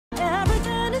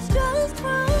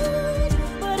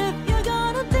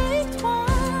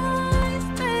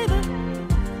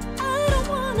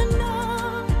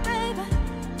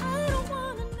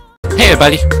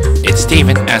everybody, it's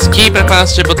Steven as Keeper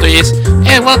Class Triple Threes,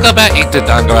 and welcome back into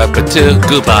Danganronpa 2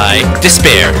 Goodbye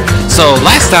Despair. So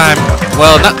last time,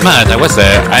 well, not much,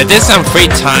 I did some free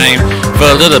time for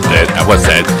a little bit,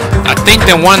 I think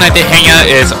the one I did hang out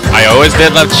is, I always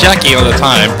did love Chucky all the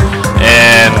time,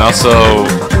 and also,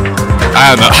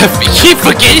 I don't know, I keep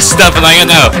forgetting stuff, and I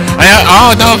don't know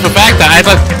for a fact that I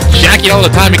love Jackie all the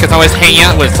time because I always hang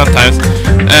out with sometimes.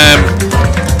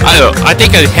 I don't know, I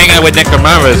think I hang out with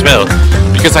Danganronpa as well,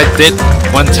 because I did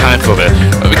one time for it.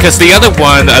 Because the other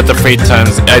one of the free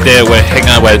times I did was hang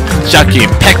out with Jackie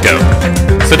and Pecco.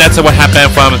 So that's what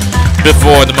happened from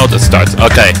before the motor starts.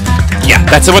 Okay, yeah,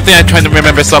 that's the one thing I'm trying to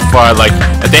remember so far. Like,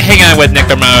 they hang out with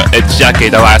Danganronpa and Jackie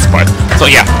the last part. So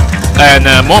yeah, and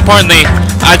more importantly,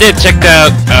 I did check out,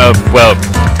 well,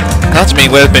 Hajime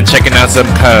would have been checking out some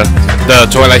the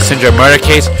Twilight Syndrome murder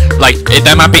case. Like,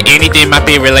 that might be anything, might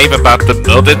be related about the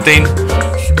building thing.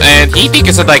 And he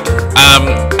thinks it's like,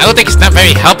 I don't think it's not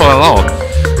very helpful at all.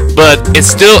 But it's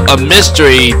still a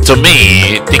mystery to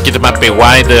me, thinking it might be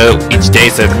why each day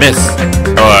is a miss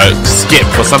or skip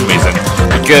for some reason.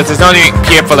 Because it's only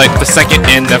here for like the second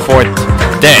and the fourth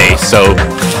day, so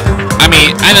I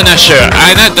mean, I'm not sure.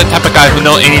 I'm not the type of guy who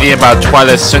know anything about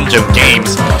Twilight Syndrome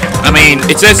games. I mean,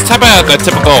 it's type of a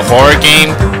typical horror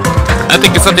game. I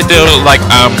think it's something to do like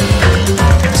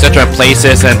certain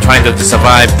places and trying to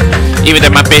survive. Even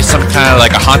there might be some kind of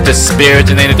like a haunted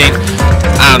spirit and anything.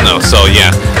 I don't know. So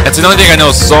yeah, that's the only thing I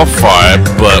know so far.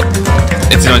 But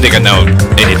it's the only thing I know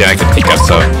anything I can think of.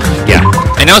 So yeah.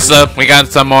 And also we got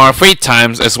some more free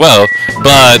times as well.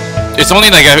 But it's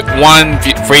only like one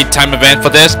free time event for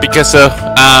this because of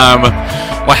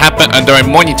what happened during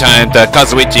morning time. That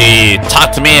Kazuichi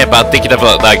talked to me about thinking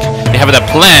about like having a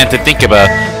plan to think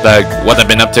about like what I've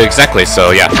been up to exactly.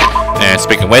 So yeah. And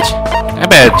speaking of which, I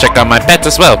better check out my pets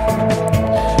as well.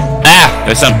 Ah,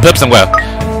 there's some poops and well.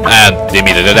 Didn't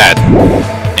mean to do that.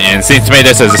 And seems to me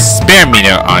there's a spare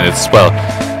meter on it as well.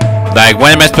 Like, what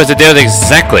am I supposed to do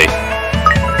exactly?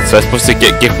 So I'm supposed to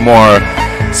give more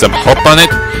some hope on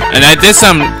it. And I did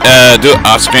some do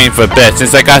off screen for a bit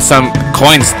since I got some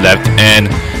coins left, and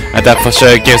I thought for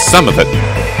sure I'd give some of it.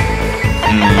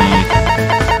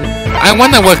 I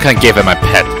wonder what can I give at my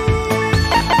pet.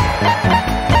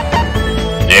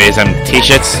 Maybe some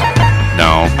t-shirts?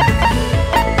 No.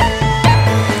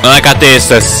 Well, I got these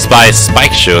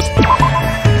spike shoes.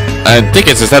 I think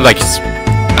it's instead like,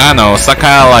 I don't know, some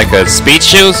kind of like speed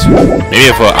shoes?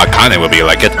 Maybe for Akane would be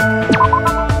like it.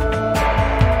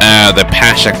 The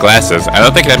passion glasses. I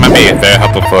don't think that might be very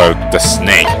helpful for the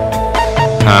snake.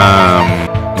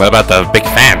 What about the big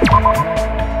fan?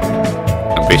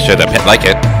 I'm pretty sure the pet like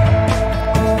it.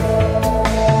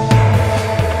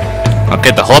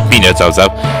 Okay, the hope meter goes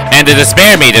up, and the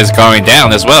despair meter is going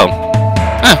down as well.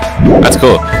 Huh, that's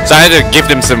cool. So I had to give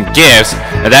them some gifts,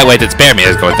 and that way the despair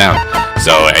meter is going down.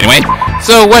 So anyway,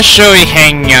 so what should we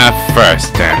hang out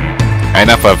first then? I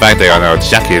know for a fact that I know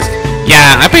Jackie's.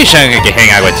 Yeah, I'm pretty sure I can hang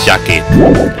out with Jackie.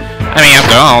 I mean,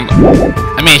 after all,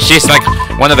 she's like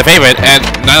one of the favorite, and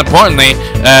not importantly,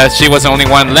 she was the only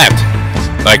one left.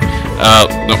 Like,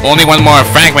 only one more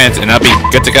fragment and I'll be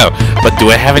good to go. But do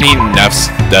I have enough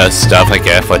stuff like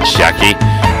that for Jackie?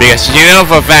 Because you know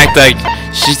for a fact like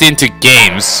she's into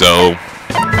games, so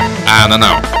I don't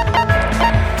know.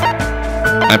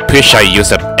 I'm pretty sure I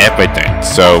used up everything,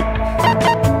 so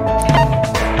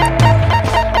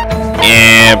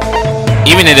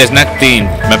even if there's nothing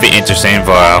might be interesting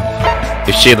for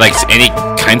if she likes any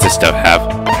kinds of stuff have.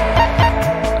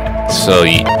 So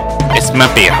it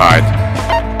might be hard.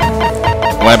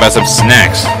 What about some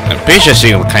snacks? I'm pretty sure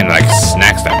she kind of like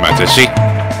snacks that much, does she?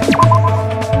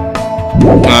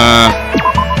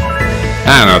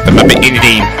 I don't know, there might be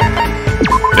anything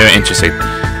very interesting.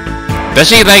 Does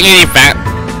she like any fat?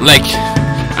 Like,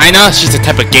 I know she's the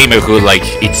type of gamer who like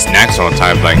eats snacks all the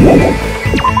time, like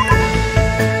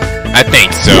I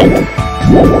think so.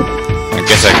 I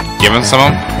guess I give him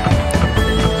some.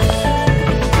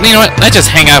 You know what? Let's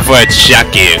just hang out for a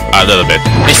Jackie a little bit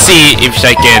and see if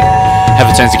I can have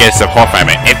a chance to get some whole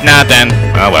fragment. If not, then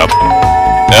oh well.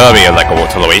 That'll be like a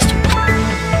total waste.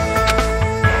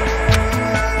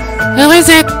 Who is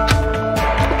it?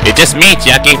 It's just me,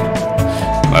 Jackie.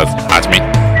 Well, it's me.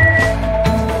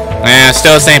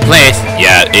 Still the same place.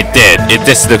 Yeah, it did. It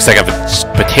just looks like a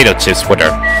potato chips with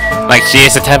her. Like she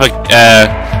is the type of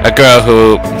a girl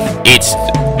who eats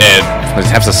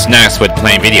have some snacks with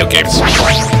playing video games. You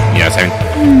know what I'm saying?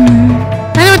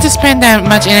 I don't want to spend that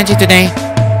much energy today.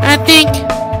 I think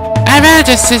I'd rather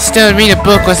just sit still and read a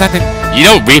book or something. You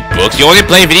don't read books, you only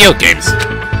play video games.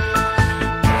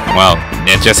 Well,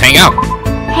 let's just hang out.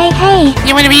 Hey,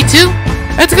 you wanna read too?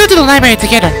 Let's go to the library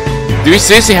together. Do we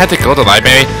seriously have to go to the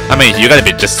library? I mean, you gotta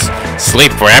be just sleep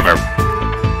forever.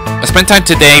 I spent time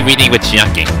today reading with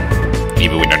Chiaki.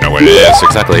 Even we don't know what it is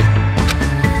exactly.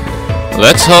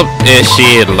 Let's hope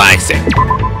she likes it.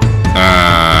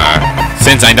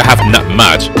 Since I don't have not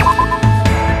much.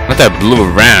 Not that blue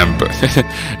ram, but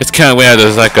it's kind of weird.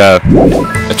 There's like a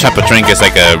type of drink is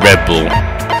like a Red Bull.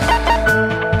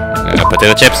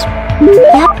 Potato chips.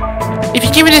 Yep. If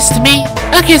you give this to me,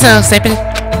 I'll give a sip it.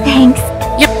 Thanks.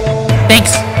 Yep.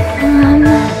 Thanks.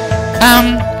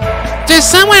 There's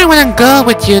somewhere I wanna go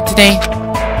with you today.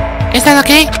 Is that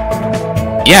okay?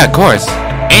 Yeah, of course.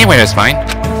 Anywhere is fine.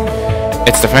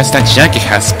 It's the first time Chiaki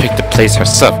has picked the place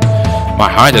herself. My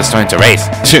heart is starting to race.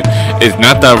 It's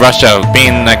not the rush of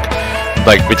being like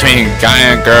between guy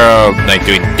and girl, like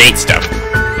doing date stuff.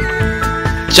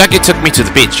 Chiaki took me to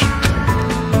the beach.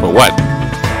 For what?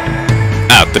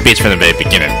 Oh, the beach from the very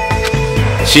beginning.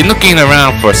 She's looking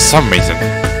around for some reason.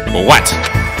 For what?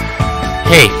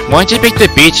 Hey, why'd you pick the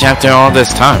beach after all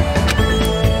this time?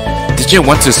 Did you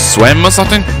want to swim or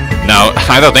something? No,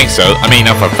 I don't think so. I mean,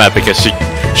 not for a fact, because she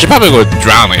probably would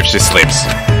drown if she sleeps.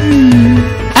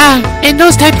 In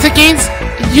those types of games,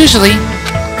 usually,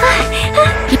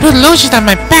 you put lotion on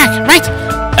my back, right?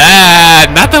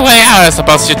 Not the way I was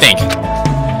supposed to think.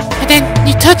 And then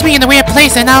you touch me in a weird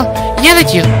place and I'll yell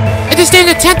at you. It is then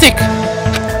a tactic.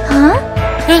 Huh?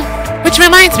 Which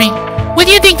reminds me, when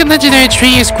do you think the legendary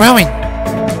tree is growing?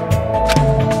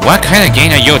 What kind of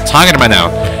game are you talking about now?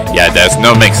 Yeah, there's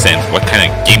no make sense. What kind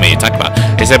of game are you talking about?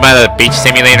 Is it about the beach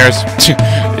simulators?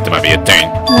 It might be a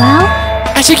thing. Well?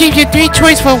 I should give you 3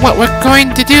 choices for what we're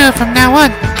going to do from now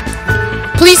on.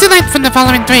 Please select from the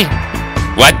following 3.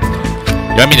 What?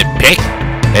 You want me to pick?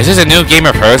 Is this a new game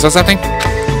of hers or something?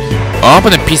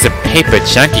 Open a piece of paper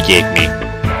Chunky gave me.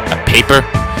 A paper?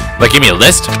 Like give me a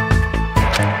list?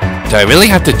 Do I really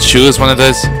have to choose one of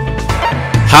those?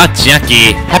 Hot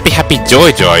Chunky, happy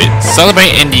joy,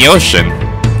 celebrate in the ocean.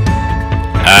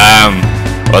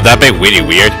 Well that'd be really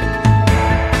weird.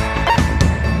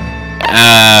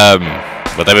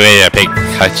 Well that'd be weird to pick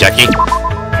Hot Jackie.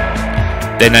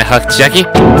 Then I hug Jackie.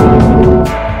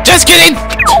 Just kidding!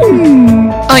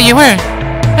 Oh, you were?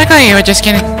 I thought you were just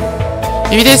kidding.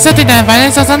 If you did something that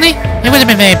violence or something, it would have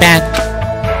been very bad.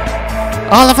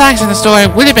 All the flags in the store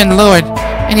would have been lowered,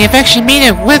 and the affection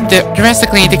meter would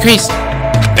drastically decrease.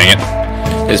 Dang it.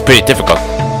 It's pretty difficult.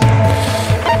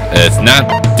 It's not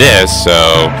this,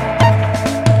 so...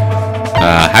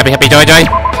 happy joy?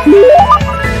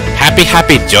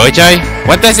 Happy joy?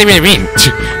 What does it even mean?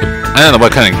 I don't know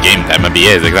what kind of game that maybe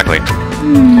is exactly.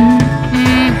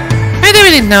 I don't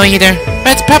really know either,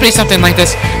 but it's probably something like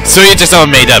this. So you just all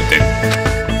made up then?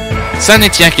 Suddenly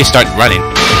Jackie started running.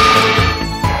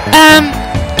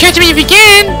 Catch me if you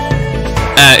can!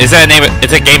 Is that a name?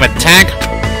 Is it a game of tag?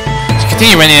 She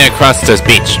continued running across this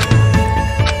beach.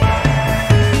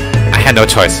 I had no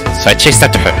choice, so I chased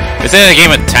after her. Is it a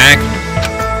game of tag?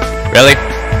 Really?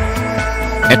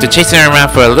 After chasing her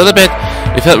around for a little bit,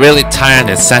 we felt really tired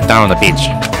and sat down on the beach.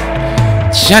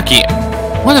 Jackie,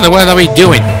 what in the world are we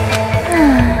doing?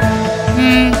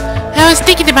 I was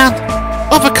thinking about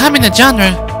overcoming the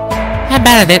genre. I'm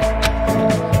bad at it.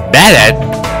 Bad at?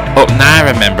 Oh, now I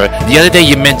remember. The other day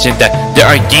you mentioned that there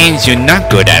are games you're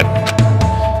not good at.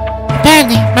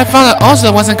 Apparently, my father also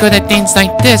wasn't good at things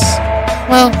like this.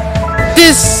 Well,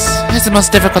 this is the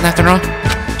most difficult after all.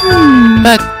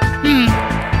 But,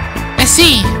 I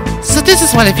see. So this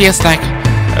is what it feels like.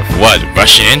 Of what?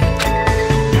 Rushing in?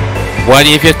 Why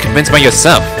do you feel convinced by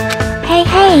yourself? Hey.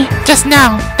 Just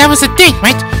now, that was a date,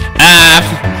 right?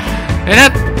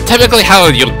 Not typically how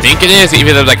you think it is,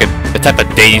 even though like a type of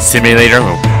dating simulator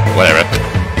or whatever.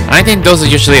 I think those are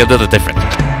usually a little different.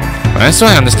 I still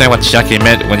don't understand what Shaki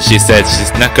meant when she said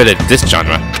she's not good at this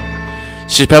genre.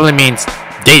 She probably means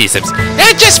dating sims.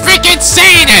 They're just freaking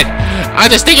saying it! I'm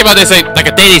just thinking about this like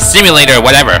a dating simulator or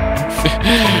whatever.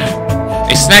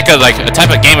 It's not a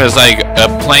type of game is like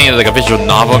playing like a visual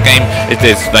novel game. It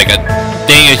is like a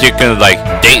thing that you can like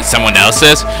date someone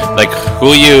else's, like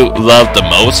who you love the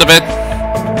most of it.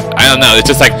 I don't know, it's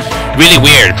just like really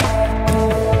weird.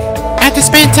 After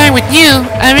spending time with you,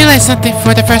 I realized something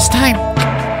for the first time.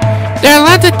 There are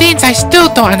lots of things I still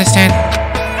don't understand.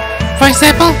 For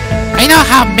example, I know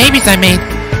how babies are made,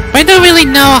 but I don't really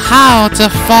know how to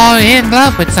fall in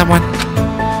love with someone.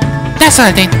 That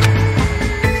sort of thing.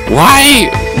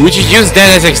 Why would you use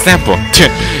that as an example?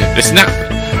 It's not...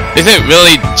 Is it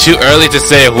really too early to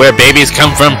say where babies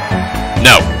come from?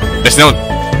 No. There's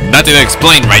nothing to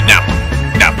explain right now.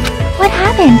 No. What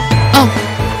happened? Oh,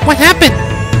 what happened?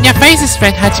 Your face is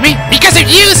red, Hajime. Because of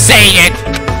you saying it!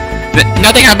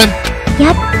 Nothing happened.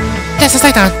 Yep. Just as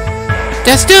I thought.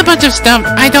 There's still a bunch of stuff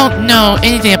I don't know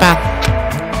anything about.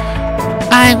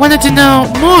 I wanted to know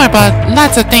more about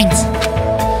lots of things.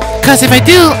 Cause if I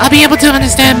do, I'll be able to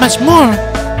understand much more.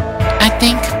 I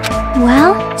think.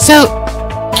 Well? So,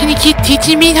 can you keep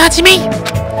teaching me, Hajime?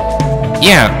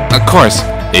 Yeah, of course.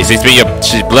 It seems to be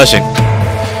she's blushing.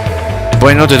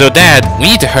 But in order to do that,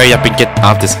 we need to hurry up and get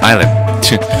off this island.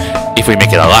 If we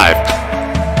make it alive.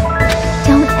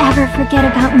 Don't ever forget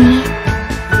about me.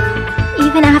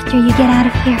 Even after you get out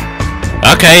of here.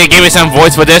 Okay, give me some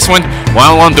voice for this one.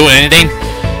 Well, I won't do anything.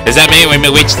 Does that mean we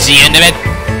may reach the end of it?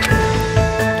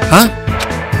 Huh?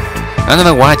 I don't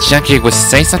know why Jackie would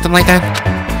say something like that.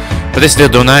 But it's still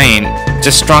denying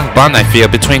the strong bond I feel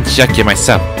between Jackie and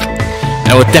myself.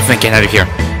 I will definitely get out of here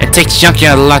and take Jackie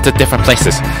a lot of different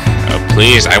places. Oh,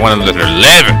 please, I want to let her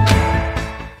live.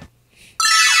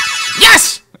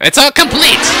 Yes! It's all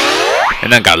complete!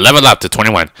 And then got leveled up to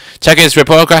 21. Jackie's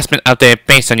report has been updated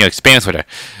based on your experience with her.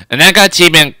 And I got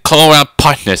achievement co-round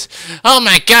partners. Oh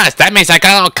my gosh, that means I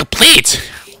got it all complete!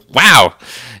 Wow!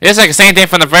 It's like the same thing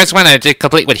from the first one I did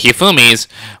complete with Hifumi's.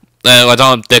 Was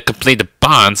all the complete the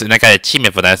bonds, and I got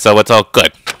achievement for that, so it's all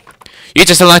good. You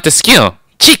just unlocked the skill.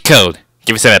 Cheat code.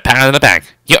 Give yourself a pat on the back.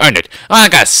 You earned it. Oh, I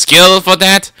got a skill for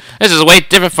that? This is way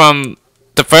different from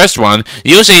the first one.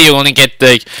 Usually you only get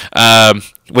the,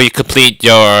 when you complete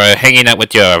your hanging out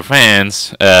with your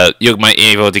friends, you might be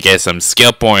able to get some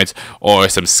skill points or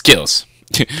some skills.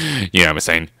 You know what I'm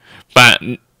saying? But,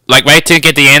 like, right to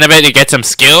get the end of it, you get some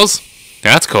skills?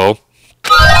 That's cool.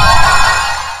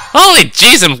 Holy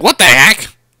Jesus, what the heck?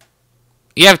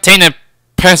 You have obtained a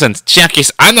person's Jackie's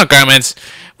undergarments.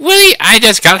 Really? I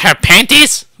just got her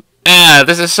panties?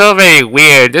 This is so very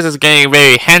weird. This is getting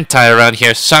very hentai around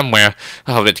here somewhere.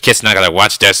 Oh, the kid's not gonna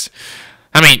watch this.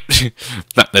 I mean,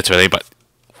 not literally, but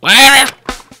whatever.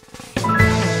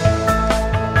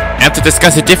 After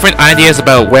discussing different ideas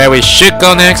about where we should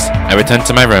go next, I returned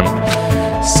to my room.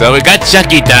 So we got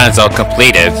Jackie dance all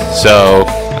completed, so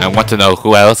I want to know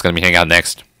who else is gonna be hanging out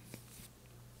next.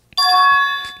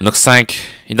 Looks like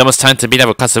it's almost time to meet up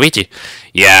with Kazuichi.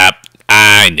 Yeah,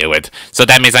 I knew it. So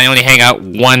that means I only hang out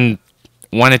one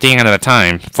thing at a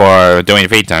time for doing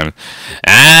free time.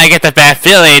 I get the bad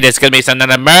feeling there's gonna be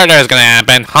another murder is gonna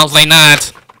happen. Hopefully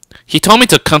not. He told me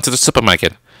to come to the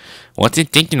supermarket. What's he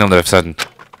thinking all of a sudden?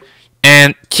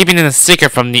 And keeping it a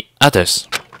secret from the others.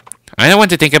 I don't want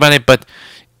to think about it, but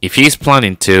if he's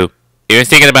planning to, if he's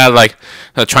thinking about like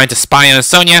trying to spy on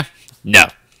Sonia, no.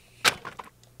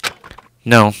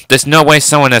 No, there's no way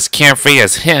someone as carefree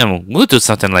as him would do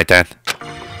something like that.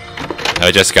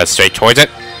 I just got straight towards it?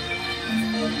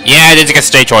 Yeah, I just got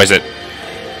straight towards it.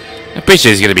 I'm pretty sure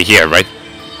he's gonna be here, right?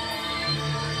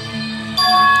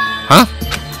 Huh?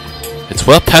 It's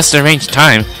well past the arranged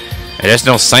time, and there's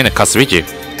no sign of Kazuichi.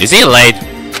 Is he late?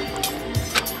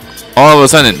 All of a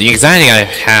sudden, the anxiety I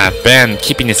had been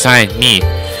keeping inside me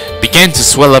began to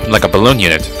swell up like a balloon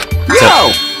unit.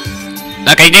 No!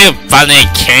 Like I knew finally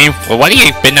came. Well, what have you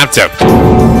been up to?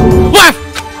 What?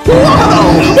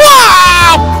 Whoa!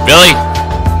 Wow! Really?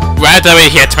 Right away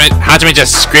here, Hajime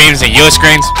just screams and you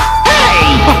screams.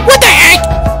 Hey! What the heck?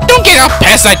 Don't get all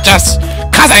pissed at just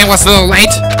cause I was a little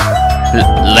late.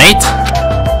 Late?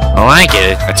 Oh, I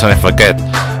get it. I totally forgot.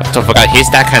 He's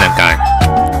that kind of guy.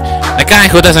 A guy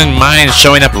who doesn't mind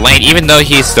showing up late even though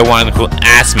he's the one who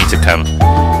asked me to come.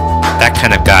 That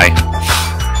kind of guy.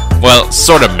 Well,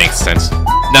 sort of makes sense.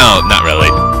 No, not really.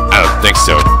 I don't think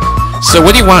so. So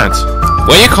what do you want?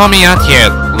 Why you call me out here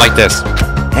like this?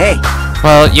 Hey!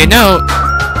 Well, you know,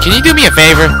 can you do me a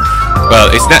favor?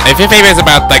 Well, it's not. If your favor is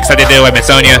about like something to do with Miss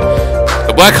Sonia,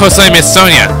 what concerns Miss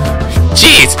Sonia?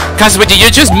 Jeez, Kazuichi,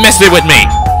 you just messed it with me.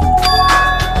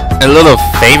 A little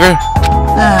favor?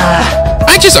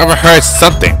 I just overheard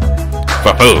something.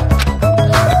 For who?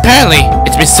 Apparently,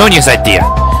 it's Miss Sonia's idea.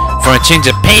 For a change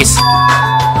of pace.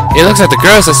 It looks like the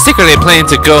girls are secretly planning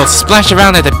to go splash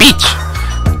around at the beach.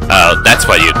 Oh, that's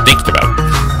what you think about.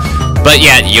 But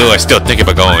yet, you are still thinking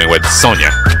about going with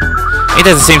Sonia. It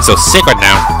doesn't seem so secret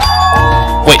now.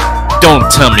 Wait, don't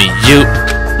tell me you...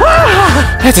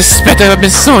 I suspect that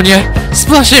Miss Sonia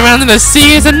splashing around in the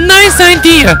sea is a nice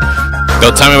idea.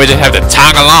 Don't tell me we just have to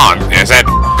tag along. I said,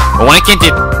 well, why can't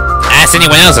you ask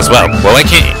anyone else as well? Well, why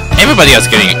can't everybody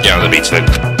else get on the beach then?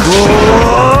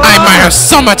 I admire her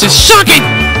so much, it's shocking.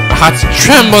 My heart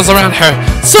trembles around her.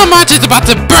 So much it's about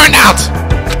to burn out.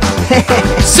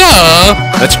 So,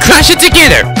 let's crash it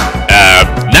together.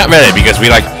 Not really, because we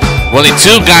like, well, only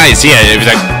two guys here. If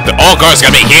like, the all girls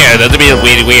gotta be here, that'd be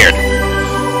really weird.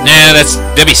 Nah,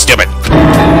 that'd be stupid.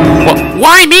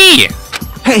 Why me?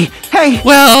 Hey!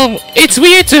 Well, it's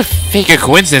weird to fake a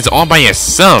coincidence all by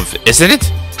yourself, isn't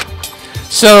it?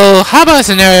 So, how about a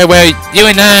scenario where you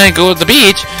and I go to the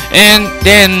beach, and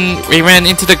then we ran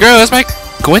into the girls by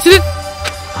coincidence?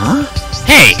 Huh?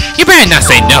 Hey, you better not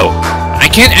say no. I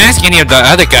can't ask any of the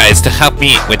other guys to help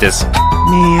me with this.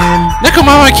 Man.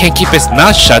 Nakamura can't keep his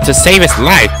mouth shut to save his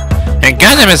life. And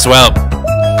Gundam as well.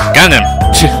 Gundam?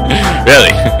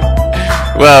 Really?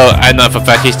 Well, I know for a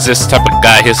fact he's this type of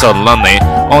guy who's so lonely,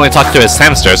 only talk to his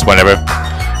hamsters, whatever.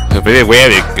 It would be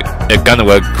weird if Gundam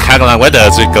would tag along with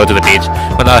us to go to the beach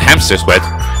when our hamsters wet.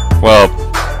 Well,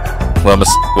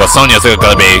 Sonia's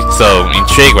gonna be so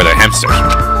intrigued with her hamsters.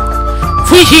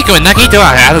 Fujihiko and Nagito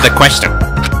are out of the question.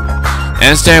 I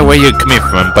understand where you're coming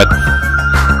from, but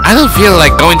I don't feel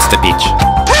like going to the beach.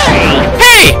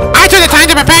 Hey! I took the time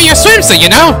to prepare your swimsuit,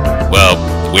 you know? Well,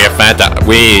 we're fat that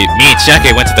me and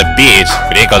Jackie went to the beach.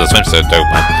 We didn't go to the swimsuit though.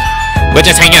 We're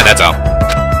just hanging out, that's all.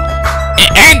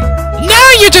 And now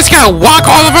you just gotta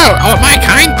walk all over my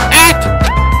kind act?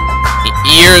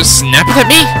 You're snapping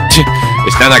at me?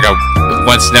 It's not like a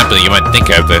one snap that you might think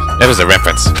of. That was a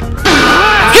reference.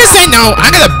 You say no,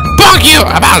 I'm gonna bug you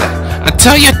about it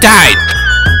until you die.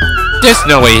 There's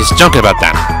no way he's joking about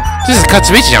that. This is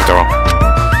Kazuichi after all.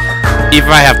 If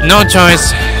I have no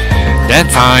choice,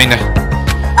 then fine.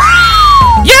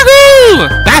 Yahoo!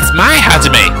 That's my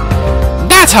Hajime.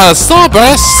 That's how a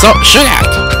sober should act.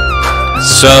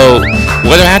 So,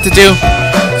 what do I have to do?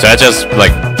 So I just,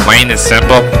 like, plain and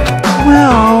simple?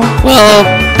 Well,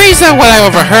 based on what I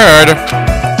overheard,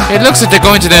 it looks like they're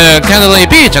going to the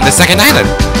Candlelight Beach on the second island.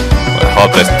 I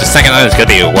hope the second island is gonna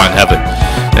be one heaven.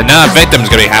 Another victim's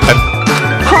gonna happen.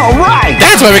 Alright!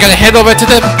 That's why we're gonna head over to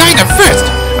the diner first.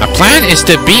 Our plan is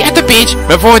to be at the beach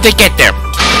before they get there.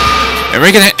 And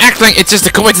we're gonna act like it's just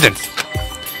a coincidence.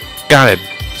 Got it.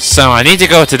 So I need to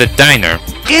go to the diner.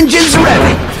 Engines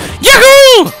ready!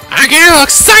 Yahoo! I'm getting all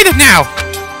excited now.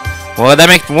 Well, that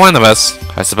makes one of us,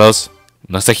 I suppose.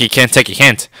 Looks like he can't take a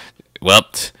hint. Well,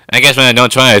 I guess when I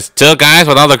don't try, it's two guys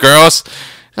with all the girls.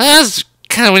 That's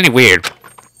kind of really weird.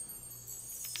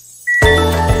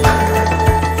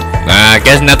 I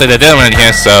guess nothing to do around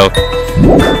here, so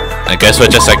I guess we'll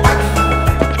just like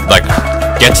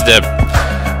get to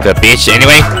the beach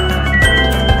anyway.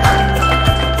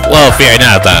 Well, fair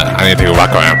enough. I need to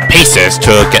walk around paces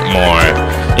to get more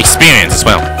experience as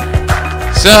well.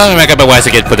 So I make up a wise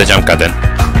to put the jump cut in.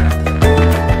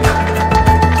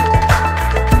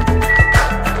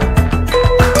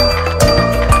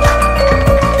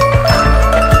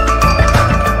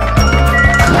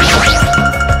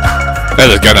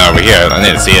 There's a gun over here. I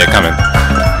didn't see it coming.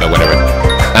 But whatever.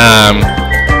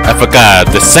 I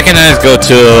forgot. The second eyes go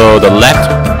to the left.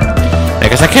 I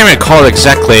guess I can't recall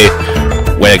exactly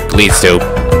where it leads to.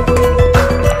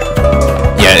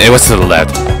 Yeah, it was to the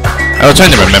left. I was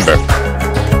trying to remember.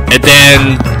 And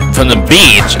then from the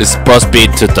beach, it's supposed to be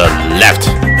to the left.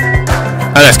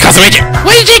 Oh, that's Kazuichi.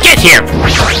 When did you get here?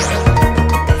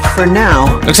 For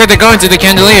now. Looks like they're going to the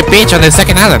Candelaria Beach on the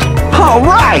second island.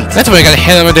 Alright! That's why we gotta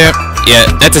head over there. Yeah,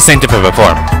 that's the same thing from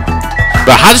before.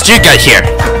 But how did you get here?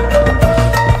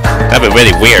 That'd be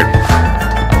really weird.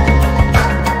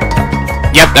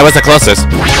 Yep, that was the closest.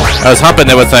 I was hoping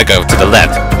it was like to the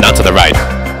left, not to the right.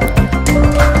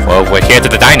 Well, we're here to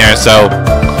the diner, so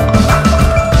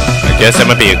I guess that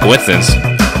might be a coincidence.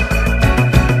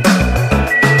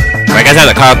 I guess I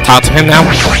have to talk to him now.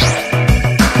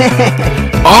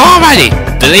 Alrighty,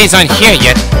 the ladies aren't here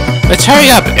yet. Let's hurry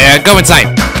up and go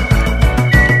inside.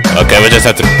 Okay, we just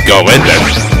have to go in then.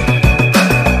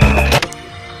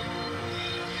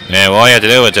 Yeah, well, all you have to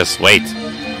do is just wait.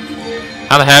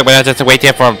 How the heck would I just have to wait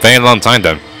here for a very long time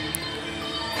then?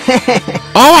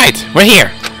 Alright, we're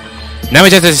here. Now we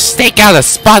just have to stake out a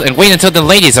spot and wait until the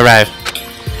ladies arrive.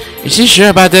 Is she sure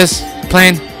about this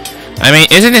plan? I mean,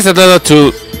 isn't this a little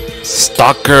too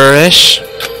stalkerish?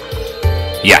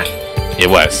 Yeah, it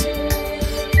was.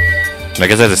 I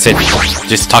guess I have to sit,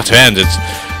 just talk to him, just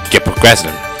get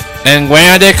progressing. And when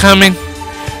are they coming?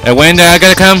 And when they are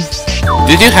gonna come?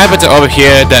 Did you happen to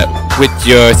overhear that with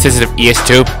your sensitive ears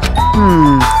too?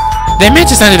 They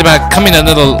mentioned something about coming a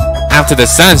little after the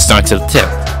sun starts to tip.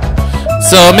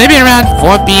 So maybe around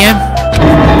 4 p.m.?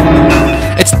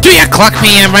 It's 3 o'clock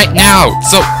p.m. right now,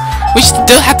 so we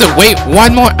still have to wait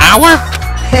 1 more hour?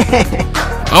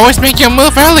 Always make your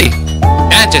move early.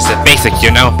 That's just a basic, you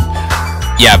know.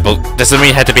 Yeah, but doesn't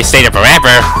mean it had to be stayed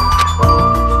forever.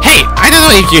 Hey, I don't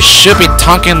know if you should be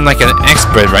talking like an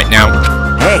expert right now.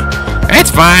 Hey!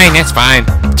 It's fine, it's fine.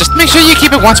 Just make sure you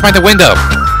keep it once by the window.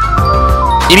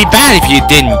 It'd be bad if you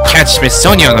didn't catch Miss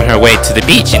Sonia on her way to the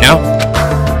beach, you know?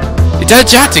 It's our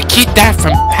job to keep that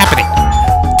from happening.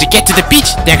 To get to the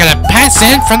beach, they're gonna pass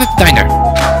in front of the diner.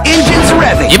 Engines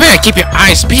revving. You better keep your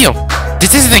eyes peeled.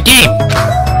 This isn't a game.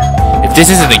 If this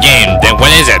isn't a game, then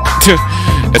what is it?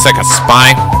 It's like a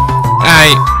spy. I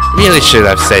really should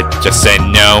have just said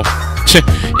no.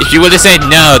 If you would have said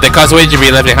no, the Kazuichi would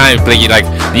be left behind, like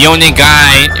the only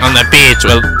guy on the beach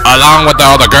along with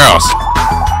all the girls.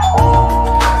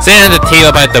 Sitting at the table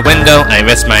by the window, I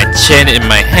rest my chin in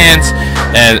my hands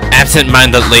and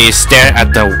absent-mindedly stare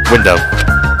at the window.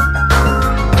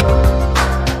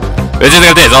 We're just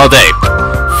like this all day,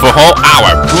 for a whole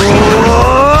hour.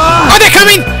 Oh, they're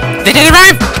coming! They did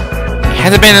arrive!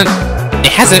 It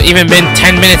hasn't even been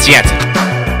 10 minutes yet.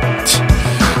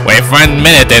 Wait for a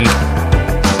minute, then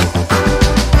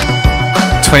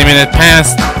 20 minutes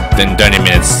passed, then 30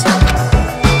 minutes.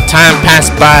 Time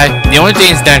passed by. The only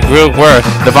things that grew were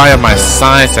the volume of my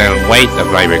sighs and weight of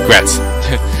my regrets.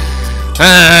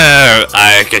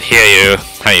 I could hear you.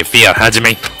 How you feel,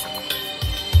 Hajime?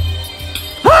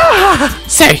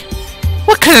 Say,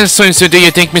 what kind of swimsuit do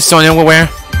you think Miss Sonia will wear?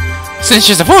 Since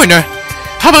she's a foreigner,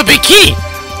 how about bikini?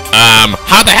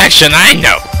 How the heck should I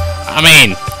know? I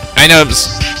mean, I know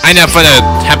for the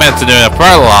happened to the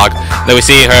prologue that we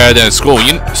see her in school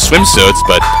swimsuits,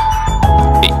 but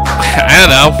I don't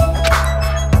know.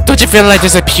 Don't you feel like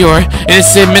there's a pure,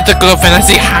 innocent, mythical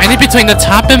fantasy hiding between the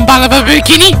top and bottom of a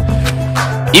bikini?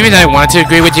 Even I want to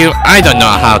agree with you, I don't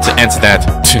know how to answer that.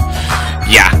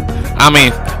 Yeah, I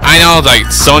mean, I know like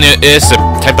Sonia is the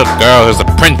type of girl who's a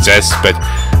princess, but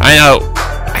I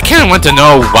kind of want to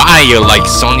know why you like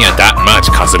Sonia that much,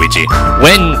 Kazuichi.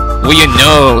 When will you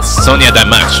know Sonia that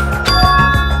much?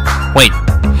 Wait,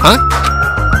 huh?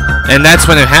 And that's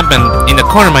when it happened. In the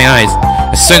corner of my eyes,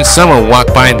 a certain someone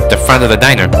walked by the front of the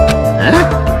diner.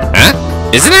 Huh?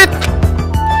 Isn't it?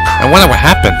 I wonder what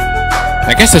happened.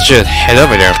 I guess I should head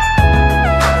over there.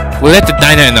 We left the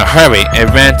diner in a hurry and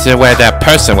ran to where that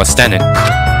person was standing.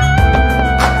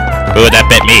 Who would that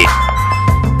bet me?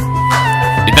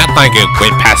 It's not like it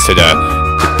went past to the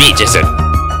beach, is it?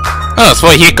 Oh, it's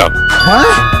Fujihiko. Huh?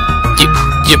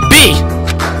 You B!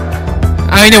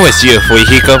 I know it's you,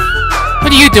 Fujihiko.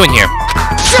 What are you doing here?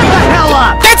 Shut the hell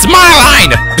up! That's my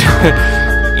line!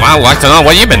 Well, I'd like to know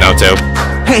what you've been up to.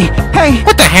 Hey, hey!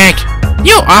 What the heck?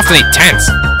 You're awfully tense.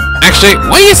 Actually,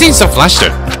 why do you seem so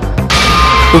flustered?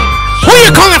 Who are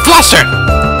you calling flustered?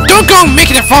 Don't go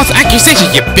making a false accusation,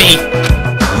 you B!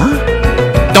 Huh?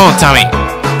 Don't tell me.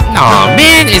 Aw,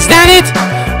 man, is that it?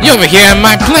 You overheard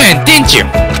my plan, didn't you?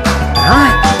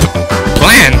 Huh?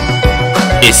 Plan?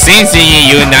 It seems to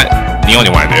you you're not the only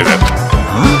one, is it?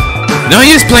 Huh? No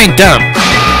use playing dumb.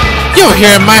 You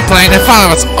overheard my plan and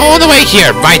follow us all the way here,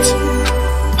 right?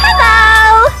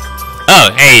 Hello!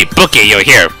 Oh, hey, Bookie, you're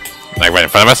here. Like right in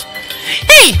front of us.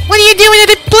 Hey, what are you doing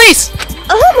at this place?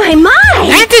 Oh my!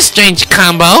 That's a strange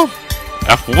combo.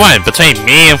 One between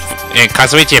me and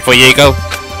Kazuichi and Fujihiko.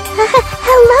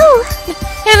 Hello!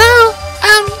 Hello.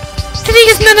 Today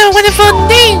is another wonderful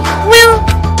day. Well,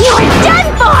 You're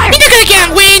done for! you're not gonna get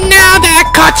away now that I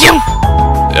caught you.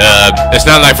 It's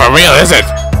not like for real, is it?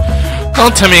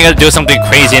 Don't tell me you're gonna do something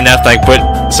crazy enough like put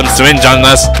some syringe on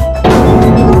us.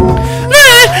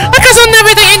 Because I'll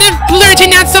never end up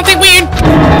blurting out something weird.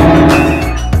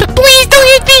 But please don't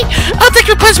hit me. I'll take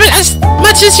your punishment as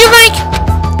much as you like.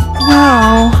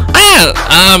 Well...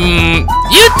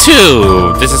 You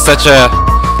too. This is such a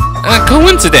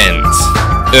coincidence.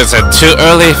 Is it too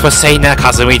early for saying that,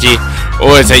 Kazuichi?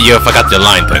 Or is it you forgot your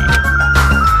line then?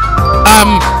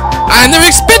 I never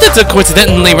expected to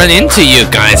coincidentally run into you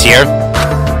guys here.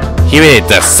 He really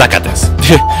does suck at this.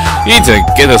 You need to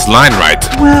get this line right.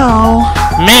 Well...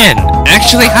 Man,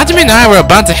 actually, Hajime and I were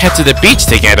about to head to the beach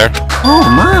together. Oh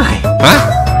my!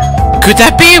 Huh? Could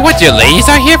that be what your ladies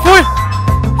are here for?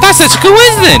 That's such a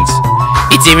coincidence!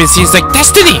 It even seems like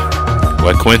destiny!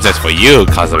 What coincidence for you,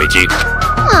 Kazuichi?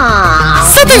 Aww.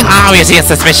 Something obviously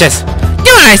suspicious.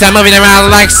 Your eyes are moving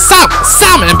around like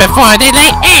salmon before they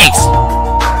lay eggs.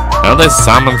 How does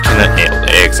salmon can lay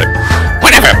eggs?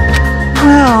 Whatever!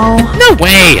 Well... No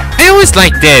way! I always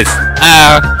like this.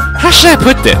 How should I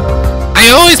put this? I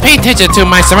always pay attention to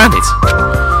my surroundings.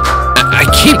 I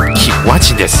can't keep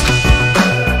watching this.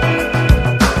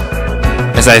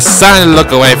 As I suddenly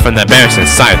look away from the embarrassing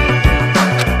sight.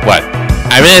 What?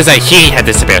 I realized that he had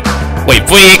disappeared. Wait,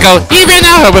 Fujihiko, he ran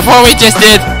out before we just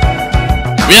did.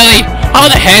 Really? How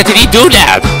the heck did he do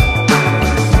that?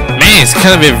 Man, it's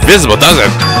kind of invisible, doesn't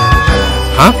it?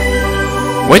 Huh?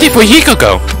 Where did Fujihiko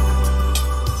go?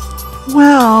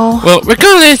 Well,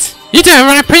 regardless, you did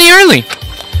arrive pretty early.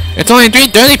 It's only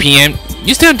 3:30 p.m.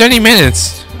 You still have 30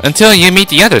 minutes until you meet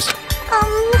the others.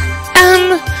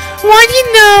 Why do you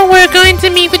know we're going to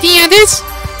meet with the others?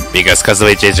 Because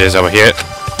Kazuichi is over here.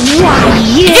 Why,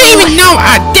 you didn't even know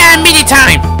a damn minute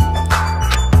time!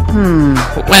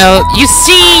 Well, you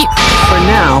see... For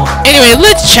now. Anyway,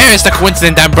 let's cherish the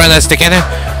coincidence that brought us together.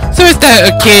 So is that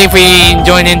okay if we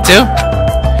join in too?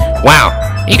 Wow,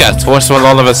 he got forceful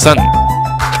all of a sudden.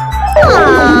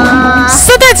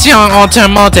 So that's your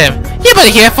ultimate motive. You're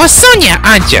but here for Sonia,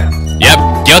 aren't you?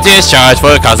 Yep, guilty as charged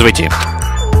for Kazuichi.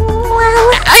 Well,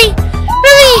 I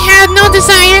really had no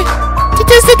desire to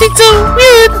do something so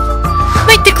rude,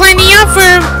 like decline the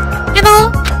offer, and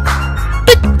all.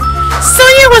 But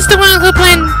Sonia was the one who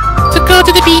planned to go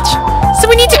to the beach, so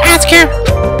we need to ask her.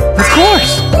 Of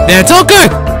course. Then it's all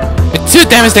good. It's too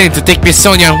devastating to think Miss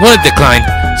Sonia would decline,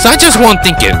 so I just won't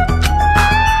think it.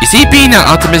 Is he being an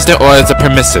optimistic or is it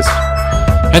permissive?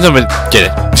 I don't really get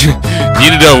it.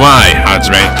 Neither do I,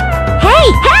 Hajime. hey,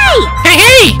 hey! Hey,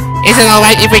 hey! Is it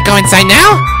alright if we go inside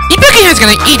now? Ibuki is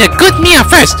gonna eat a good meal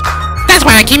first. That's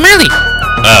why I came early.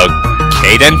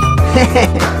 Okay then.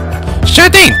 Sure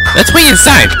thing. Let's wait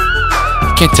inside.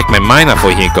 I can't take my mind off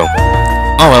Fuhiko.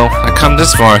 Oh well, I come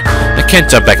this far. I can't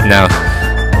jump back now.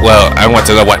 Well, I want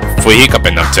to know what Fuhiko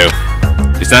been up to.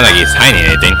 It's not like he's hiding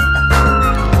anything.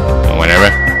 Or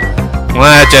whatever.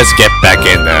 Well, just get back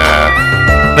in.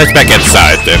 Let's back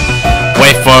inside then.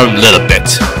 Wait for a little bit.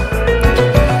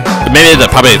 But maybe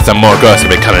there'll probably some more girls will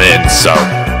be coming in, so.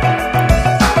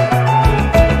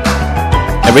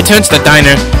 I returned to the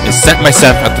diner and set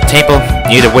myself at the table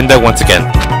near the window once again.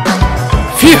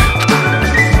 Phew!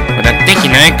 Without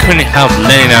thinking, I couldn't help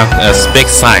letting out a big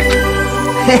sigh.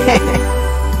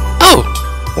 Oh!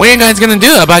 What are you guys gonna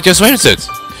do about your swimsuits?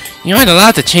 You aren't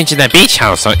allowed to change in that beach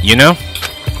house, you know?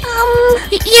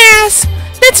 Yes,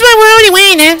 that's why we're only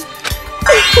wearing it.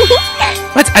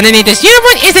 What's underneath this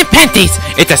uniform isn't panties,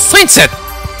 it's a swimsuit.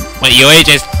 What, you already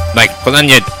just, like, put on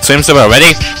your swimsuit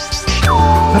already?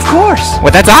 Of course.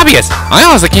 Well, that's obvious. I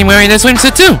also came wearing this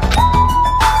swimsuit too.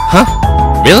 Huh?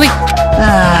 Really?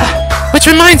 Which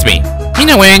reminds me, you're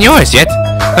not wearing yours yet.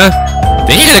 Huh?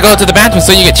 Then you gotta go to the bathroom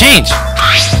so you can change.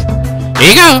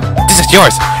 Here you go. This is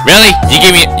yours. Really? You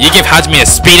give Hajime a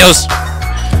Speedos?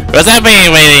 Was that being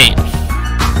really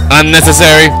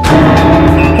unnecessary?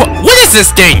 What is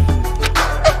this thing?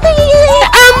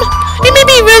 It may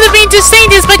be relevant to say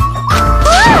this, but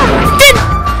then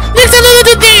there's a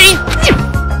little thing.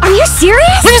 Are you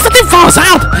serious? When something falls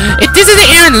out, if this is the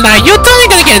errand line, you're totally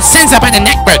gonna get sent up by the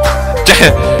neck bird.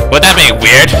 Would that be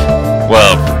weird?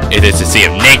 Well, it is to see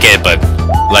him naked, but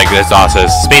like there's also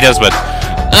Speedos, but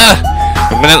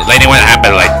I'm gonna let anyone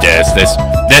happen like this.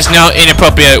 There's no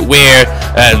inappropriate weird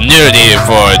nudity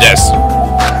for this.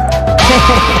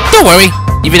 Don't worry,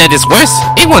 even at its worst,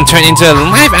 it won't turn into a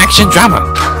live-action drama.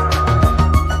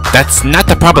 That's not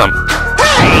the problem.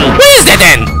 What is that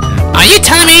then? Are you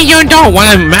telling me you don't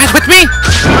want to match with me?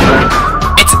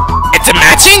 It's a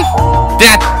matching?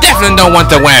 Then I definitely don't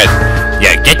want to wear it.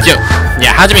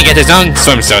 Hajime get his own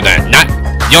swimsuit then, not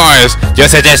yours. Your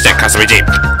suggestion, Kazuichi.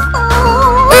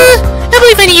 I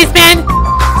believe any is bad.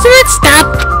 So let's stop.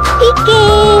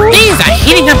 Speaking. Things are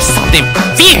heating up something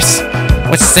fierce.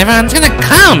 What's everyone's gonna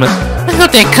come? I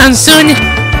hope they come soon.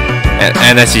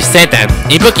 And as she said that,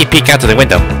 Ibuki peeked out to the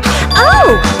window.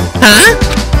 Oh! Huh?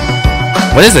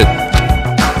 What is it?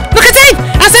 Look outside!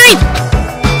 Outside!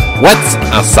 What's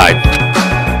outside?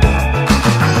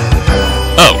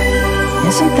 Oh.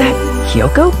 Isn't that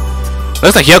Hyoko?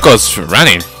 Looks like Hyoko's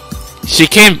running. She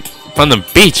came from the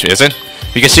beach, isn't?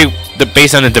 Because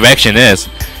based on the direction is.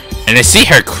 And I see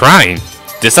her crying.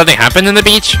 Did something happen in the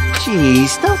beach?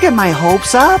 Jeez, don't get my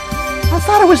hopes up. I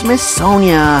thought it was Miss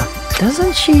Sonia.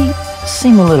 Doesn't she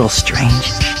seem a little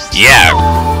strange? Yeah.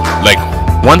 Like,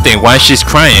 one thing, why she's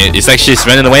crying, it's like she's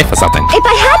running away for something. If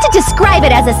I had to describe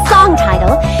it as a song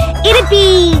title, it'd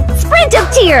be Sprint of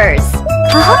Tears.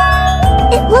 Huh?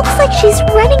 It looks like she's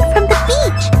running from the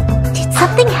beach. Did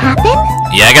something happen?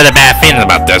 Yeah, I got a bad feeling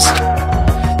about this.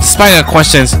 Despite our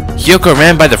questions, Hyoko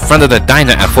ran by the front of the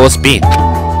diner at full speed.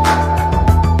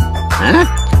 Huh?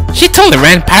 She totally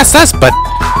ran past us, but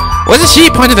wasn't she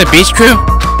part of the beach crew?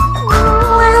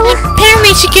 Well,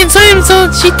 Apparently she can't swim, so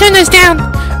she turned us down.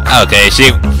 Okay, she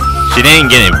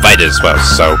didn't get invited as well,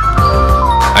 so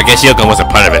I guess Hyoko wasn't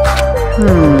part of it.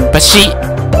 But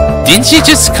didn't she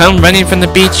just come running from the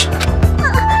beach?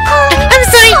 I'm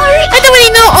sorry, I don't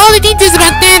really know all the details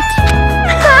about that.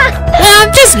 Well,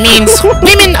 this means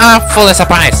women are full of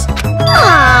surprise.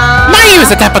 Mayu is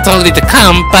the type of totally to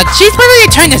come, but she's willing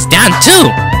to turn us down too.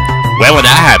 When would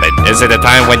that happen? Is it the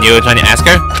time when you were trying to ask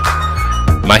her?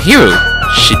 Mahiru,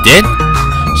 she did?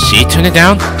 She turned it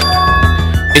down?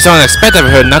 It's unexpected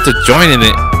of her not to join in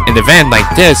an event like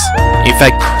this. In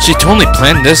fact, she totally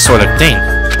planned this sort of thing.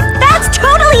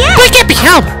 really is! But it can't be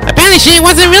helped. Apparently she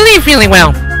wasn't really feeling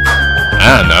well.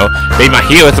 I don't know. Maybe my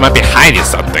heroes might be hiding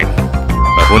something.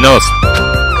 But who knows?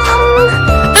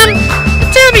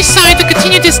 Terribly sorry to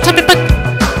continue this topic, but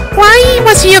why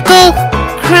was Yoko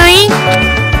crying?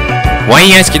 Why are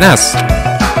you asking us?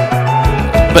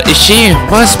 But if she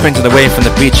was sprinting away from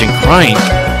the beach and crying,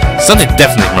 something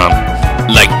definitely wrong.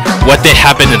 Like, what did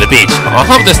happen in the beach? I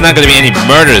hope there's not gonna be any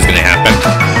murders gonna happen.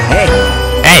 Hey.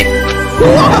 Hey!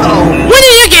 Whoa! When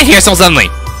did you get here so suddenly?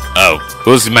 Oh,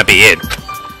 who's might be it?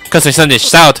 Cause I suddenly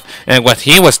shout, and what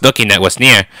he was looking at was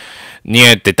near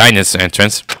the dinosaur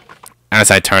entrance. As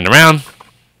I turned around.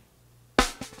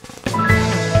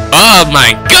 Oh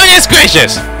my goodness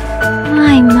gracious!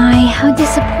 My, how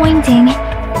disappointing.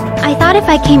 I thought if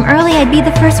I came early, I'd be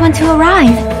the first one to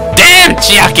arrive. Damn,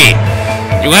 Chiaki!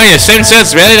 You wearing your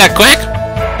swimsuits really that quick?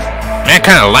 Man, I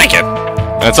kinda like it.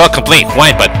 It's all complete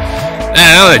white, but I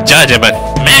don't want to judge it, but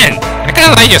man, I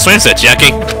kinda like your swimsuit,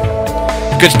 Chiaki.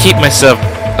 Could keep myself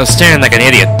staring like an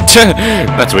idiot.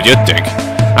 That's what you think.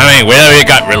 I mean, we already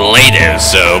got related,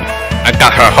 so I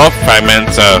got her whole fragment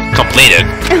completed.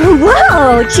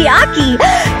 Whoa, Chiaki!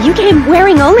 You came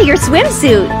wearing only your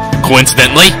swimsuit.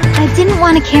 Coincidentally? I didn't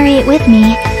want to carry it with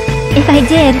me. If I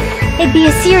did, it'd be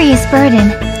a serious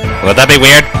burden. Will that be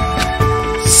weird?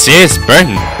 Serious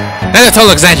burden? That's a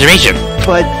total exaggeration.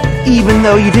 But even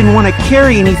though you didn't want to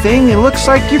carry anything, it looks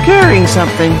like you're carrying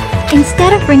something.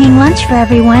 Instead of bringing lunch for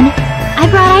everyone, I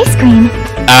brought ice cream.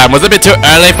 Was it a bit too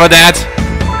early for that?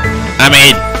 I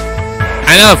mean,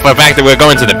 I know for a fact that we're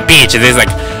going to the beach. It is like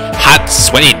hot,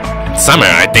 sweaty summer,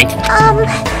 I think.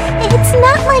 It's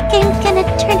not like I'm gonna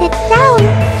turn it down,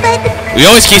 but We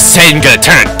always keep saying gonna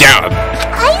turn it down.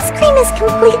 ice cream is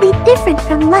completely different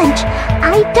from lunch.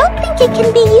 I don't think it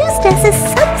can be used as a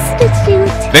substitute.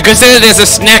 Then consider this a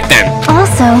snack then.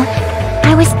 Also,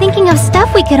 I was thinking of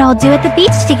stuff we could all do at the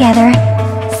beach together.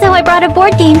 So I brought a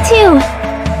board game too.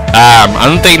 I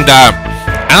don't think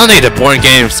the board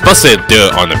game is supposed to do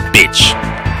it on the beach.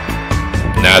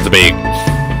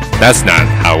 That's not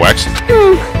how it works.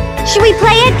 Should we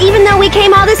play it even though we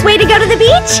came all this way to go to the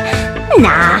beach?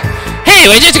 Nah. Hey,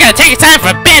 we're just gonna take time for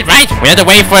a bit, right? We have to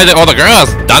wait for all the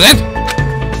girls, doesn't it?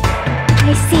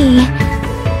 I see.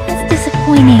 That's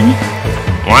disappointing.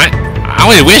 What? I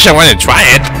only wish I wanted to try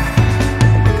it.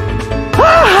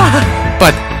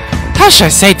 But how should I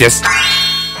say this?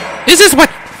 Is this what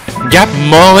Gap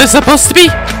Mall is supposed to be?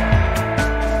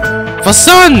 For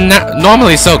someone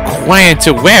normally so quiet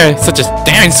to wear such a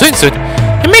daring swimsuit,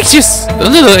 it makes you a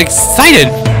little excited,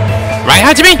 right,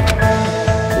 Hajime?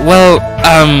 Well,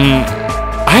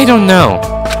 I don't know.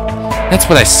 That's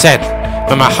what I said,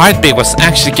 but my heartbeat was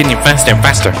actually getting faster and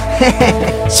faster.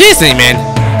 Seriously, man,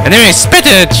 I never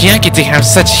expected Chiaki to have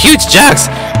such huge jugs.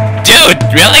 Dude,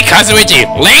 really, Kazuichi?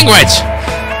 Language!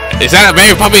 Is that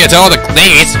very popular to all the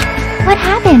ladies? What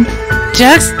happened?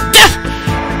 Jugs?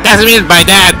 That's what I mean by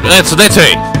that. That's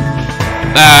literally.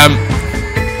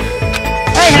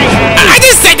 I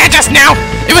didn't say that just now!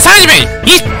 It was Hajime!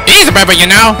 He's a member, you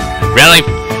know? Really?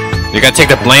 You're gonna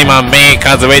take the blame on me,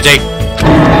 Kazuichi?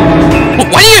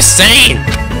 What are you saying?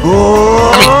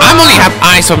 I mean, I only have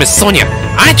eyes for Miss Sonia.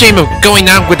 I dream of going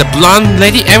out with the blonde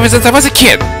lady ever since I was a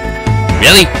kid.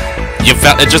 Really? You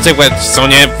felt interested with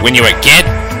Sonia when you were a kid?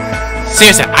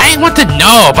 Seriously, I want to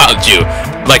know about you.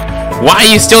 Like, why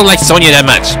you still like Sonia that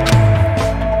much?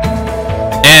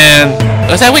 And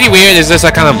is that really weird? Is this a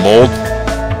kind of mold?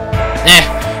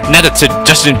 Not to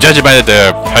just judge it by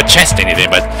her chest or anything,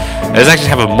 but it does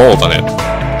actually have a mold on it.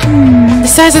 The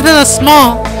size is a little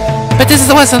small, but this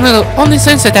is the only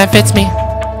swimsuit that fits me.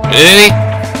 Really?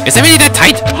 Is it really that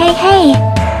tight? Hey.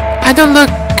 I don't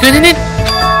look good in it?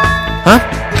 Huh?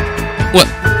 What?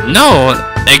 No,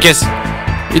 I guess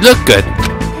you look good.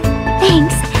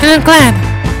 Thanks. And I'm glad.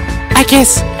 I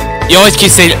guess. You always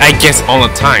keep saying I guess all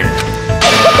the time.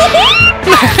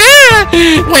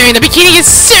 Wearing a bikini is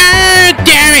so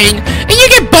daring, and you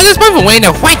get bonus point for wearing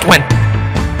a white one.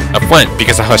 A what?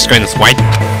 Because her skin is white?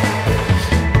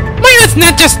 Mine is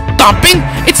not just stomping,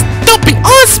 it's stomping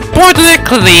all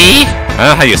sportlically. I don't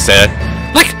know how you said it.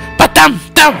 Like ba-dum,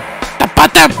 dum,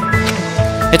 ba-dum.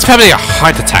 It's probably a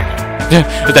heart attack.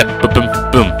 With that boom,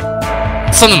 boom.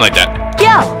 Something like that.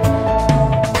 Yo.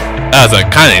 That's what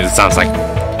kind of it sounds like.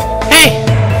 Hey,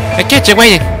 I catch you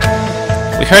waiting.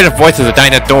 We heard the voice of the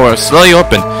diner door slowly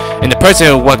open, and the person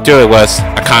who walked through it was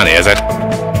Akane, is it?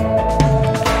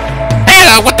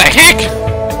 Hello, what the heck?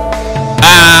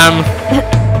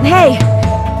 Hey,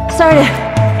 sorry to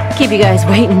keep you guys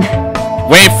waiting.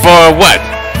 Wait for what?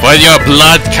 For your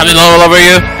blood coming all over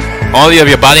you? All of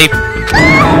your body?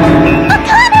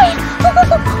 Akane!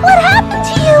 What happened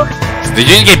to you? Did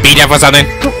you get beat up or something?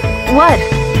 What?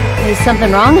 Is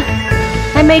something wrong?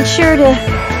 I made sure to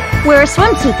wear a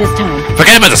swimsuit this time.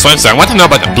 Forget about the swimsuit. I want to know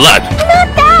about the blood.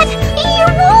 Not that! Your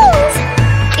wounds!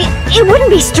 It wouldn't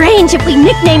be strange if we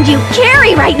nicknamed you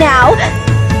Carrie right now.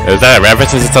 Is that a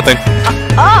reference to something?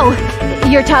 Oh,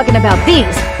 you're talking about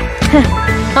these.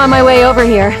 On my way over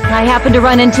here, I happened to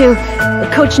run into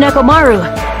Coach Nekomaru.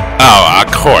 Oh,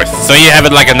 of course. So you have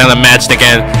it like another match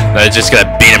again? That's just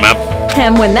gonna beat him up?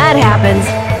 And when that happens,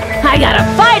 I gotta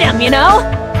fight him, you know?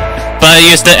 But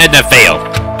you still end up fail.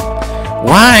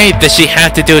 Why does she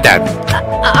have to do that?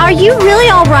 Are you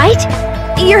really alright?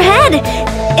 Your head,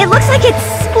 it looks like it's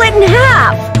split in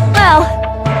half. Well,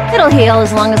 it'll heal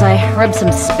as long as I rub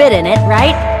some spit in it,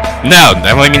 right? No,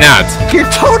 definitely not.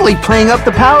 You're totally playing up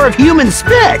the power of human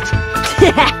spit.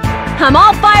 I'm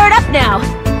all fired up now.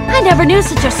 I never knew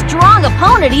such a strong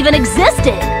opponent even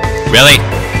existed. Really?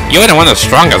 You ain't one of the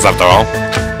strongest after all.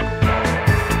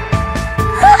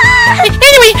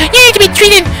 Anyway, you need to be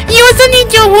treated. You also need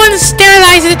your wounds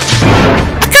sterilized.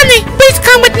 Akane, please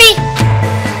come with me.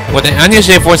 With an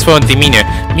unusually forceful demeanor,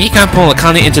 Mika pulled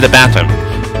Akane into the bathroom.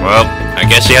 Well, I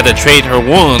guess she had to treat her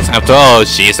wounds. After all,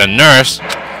 she's a nurse.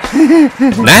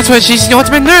 That's why she's the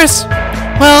ultimate nurse.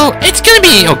 Well, it's gonna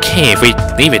be okay if we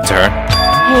leave it to her.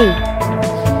 Hey,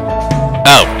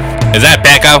 Oh, is that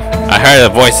Becco? I heard the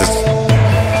voices.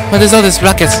 What is all this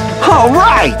ruckus? All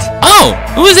right. Oh,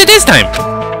 who is it this time?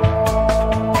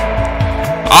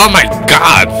 Oh my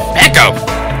god, Becco!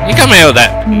 You come here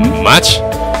that much?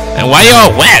 And why you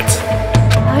all wet?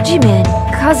 Hajime and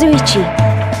Kazuichi.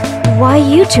 Why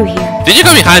you two here? Did you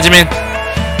call me Hajime?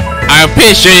 I'm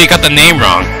pretty sure you got the name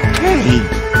wrong. Hey,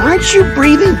 aren't you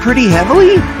breathing pretty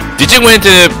heavily? Did you went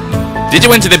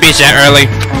to the beach that early?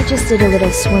 I just did a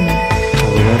little swimming.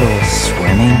 A little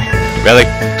swimming? Really?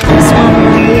 I swam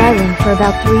around the island for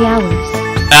about 3 hours.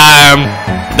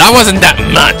 That wasn't that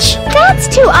much. That's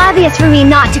too obvious for me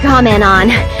not to comment on.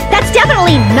 That's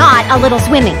definitely not a little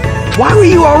swimming. Why were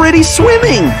you already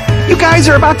swimming? You guys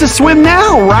are about to swim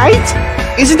now, right?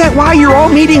 Isn't that why you're all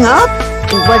meeting up?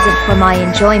 It wasn't for my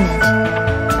enjoyment.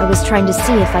 I was trying to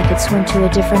see if I could swim to a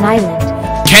different island.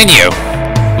 Can you?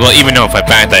 Well, even though for a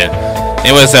fact that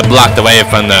it was blocked away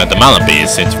from the mountain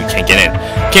beach since we can't get in.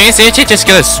 Can you seriously just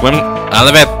get a swim out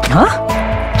of it? Huh?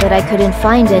 But I couldn't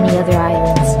find any other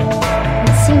islands.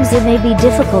 It seems it may be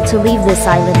difficult to leave this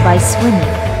island by swimming.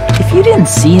 If you didn't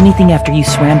see anything after you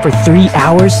swam for 3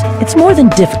 hours, it's more than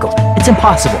difficult. It's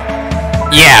impossible.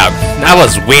 Yeah, that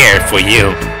was weird for you.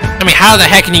 I mean, how the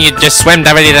heck can you just swim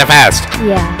already that fast?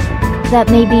 Yeah, that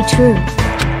may be true.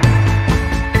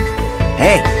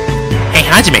 Hey, Hey,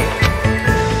 Hajime.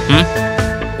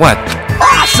 What?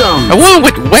 awesome! A woman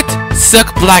with wet,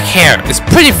 silk black hair is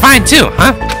pretty fine too,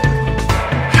 huh?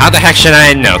 How the heck should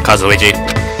I know, Kazuichi?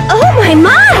 Oh my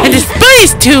my! And his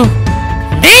buddies too.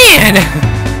 Man!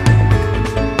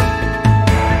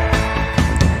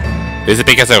 Is it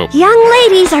because of... Young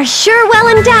ladies are sure well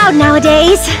endowed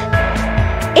nowadays.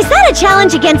 Is that a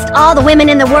challenge against all the women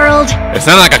in the world? It's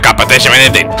not like a competition or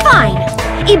anything. Fine.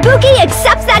 Ibuki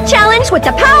accepts that challenge with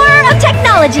the power of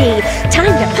technology.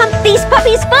 Time to pump these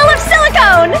puppies full of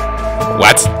silicone.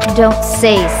 What? Don't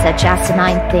say such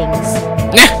asinine things.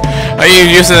 Are you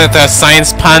using it as a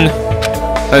science pun?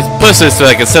 Pussy's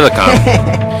like a silicone.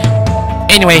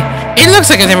 Anyway, it looks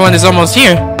like everyone is almost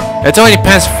here. It's already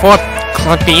past 4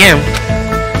 o'clock p.m.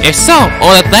 If so,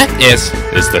 all that left is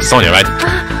the Sonia, right?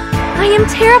 I am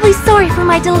terribly sorry for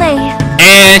my delay.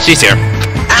 And she's here.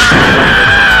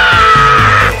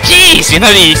 Jeez, you know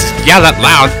you yell that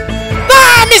loud.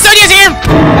 Ah, Miss Sonia's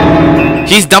here!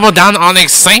 He's doubled down on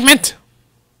excitement.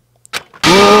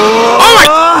 Oh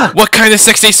my! What kind of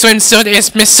sexy swimsuit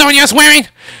is Miss Sonia's wearing?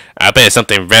 I bet it's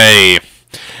something very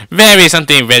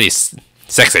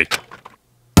sexy.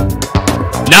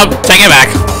 Nope, take it back.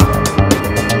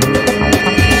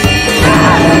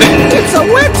 It's a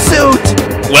wetsuit!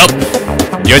 Well,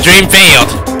 your dream failed,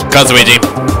 Kazuichi.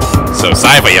 So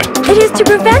sorry for you. It is to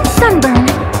prevent sunburn.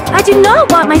 I do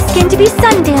not want my skin to be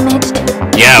sun damaged.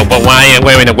 Yeah, but why are you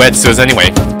wearing a wetsuit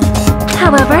anyway?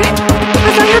 However,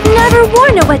 as I have never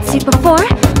worn a wetsuit before,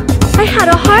 I had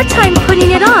a hard time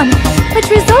putting it on, which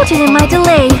resulted in my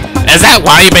delay. Is that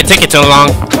why you've been taking too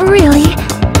long? Really,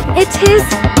 it is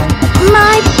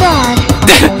my bad.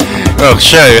 Oh,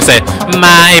 sure, you say,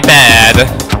 my bad.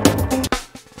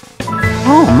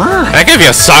 Oh my! I can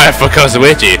feel sorry for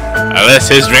Kazuichi, unless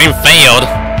his dream failed.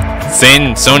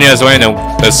 Seeing Sonia is wearing a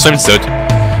swimsuit.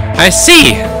 I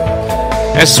see!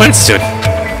 A swimsuit.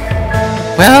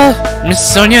 Well, Miss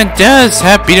Sonia does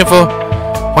have beautiful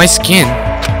white skin.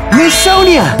 Miss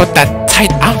Sonia! But that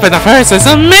tight outfit of hers is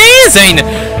amazing!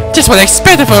 Just what I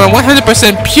expected from a 100%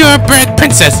 purebred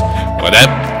princess. Well,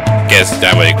 that gets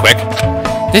that way quick.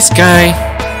 This guy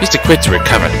used to quit to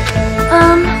recover.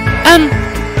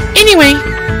 Anyway,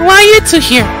 why are you two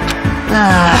here?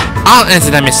 I'll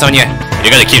answer that, Miss Sonia. You're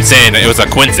gonna keep saying that it was a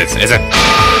coincidence, is it?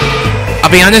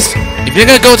 I'll be honest, if you're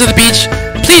gonna go to the beach,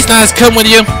 please let us come with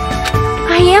you.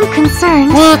 I am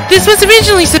concerned. Well, this was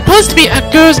originally supposed to be a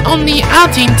girls-only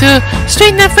outing to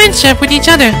straighten our friendship with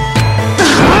each other.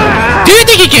 Do you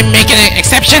think you can make an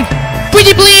exception?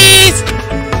 Pretty please!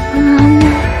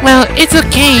 Well, it's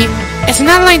okay. It's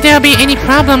not like there'll be any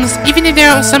problems, even if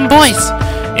there are some boys.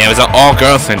 Yeah, it was all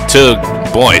girls and 2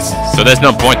 boys, so there's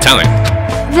no point telling.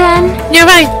 Then... You're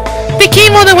right. They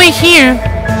came all the way here.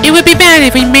 It would be bad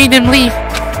if we made them leave.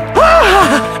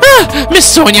 Miss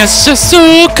Sonia's just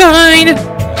so kind.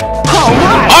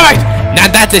 Alright, now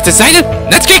that it's decided,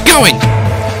 let's get going.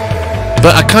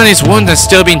 But Akane's wound is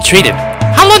still being treated.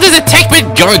 How long does it take me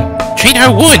to go and treat her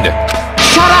wound?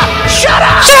 Shut up! Shut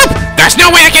up! Shut up! There's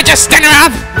no way I can just stand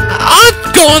around. I'll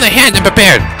go on ahead and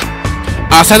prepare.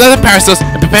 I'll set up the parasols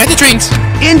and prepare the drinks.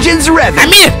 Engines revving. I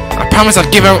mean it! I promise I'll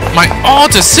give her my all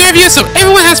to serve you so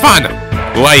everyone has fun.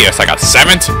 Who are you? It's like a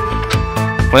servant?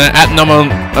 With an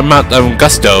abnormal amount of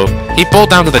gusto, he pulled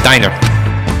down to the diner.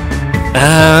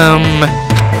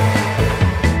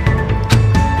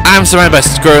 I'm surrounded by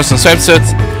girls and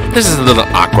swimsuits. This is a little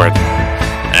awkward.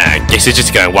 I guess you're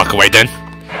just gonna walk away then.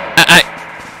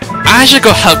 I should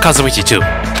go help Kazuichi too.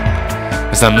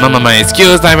 With some of my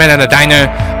excuse, I ran out of the diner,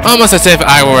 almost as if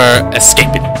I were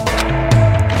escaping.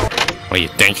 What do you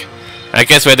think? I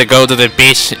guess we had to go to the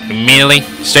beach immediately,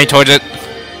 straight towards it.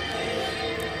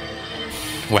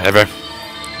 Whatever.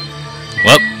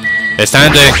 Well, it's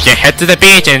time to head to the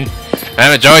beach and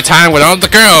have a joy time with all the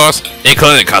girls,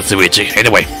 including Kazuichi.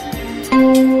 Anyway.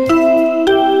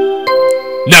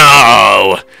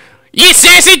 No! You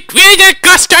seriously really gonna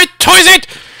go start towards it?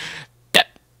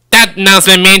 That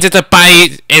announcement means that the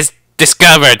body is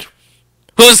discovered.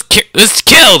 Who's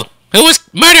killed? Who was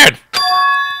murdered?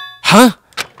 Huh?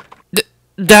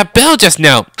 That bell just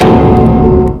now.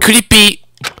 Could it be?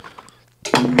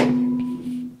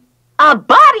 A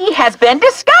body has been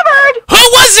discovered! Who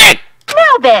was it?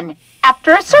 Now then,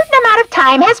 after a certain amount of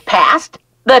time has passed,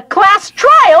 the class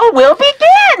trial will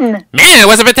begin! Man, it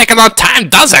wasn't gonna take a long time,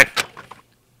 does it?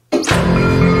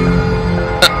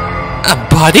 A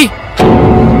body?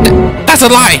 That's a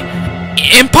lie!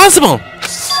 Impossible!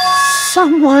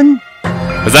 Someone...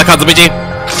 Was that Kazuichi?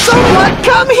 Someone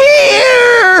come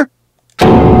here!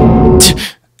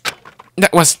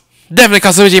 That was definitely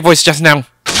Kazuichi's voice just now.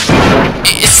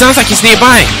 It sounds like he's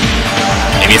nearby.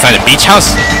 Maybe inside a beach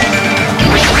house?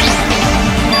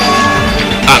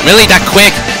 Really? That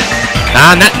quick?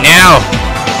 Nah, not now.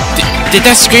 Did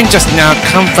that scream just now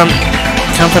come from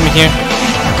here?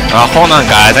 Oh, hold on,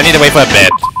 guys. I need to wait for a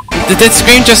bit. Did that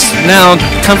scream just now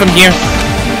come from here?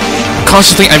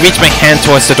 Cautiously, I reach my hand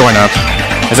towards the doorknob.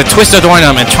 As I twist the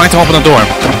doorknob and try to open the door.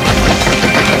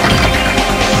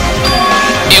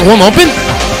 It won't open?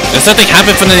 Does something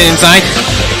happen from the inside?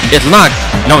 It's locked.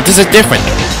 No, this is different.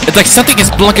 It's like something is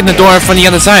blocking the door from the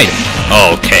other side.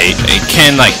 Okay, it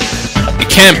can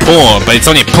pull, but it's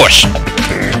only a push.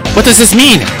 What does this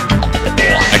mean?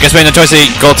 I guess we're in the choice to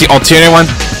go to the ulterior one.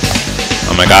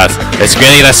 Oh my god, it's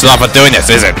really less slow for doing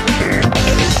this, is it?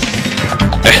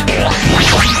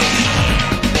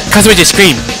 Kazuichi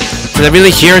scream. Did I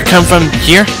really hear it come from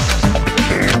here?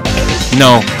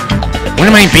 No.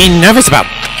 What am I being nervous about?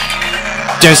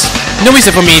 There's no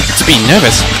reason for me to be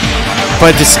nervous. For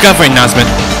a discovery announcement.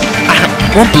 I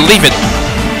won't believe it.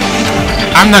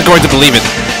 I'm not going to believe it.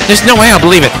 There's no way I'll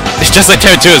believe it. It's just like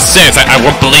Terra 2 says, I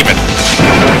won't believe it.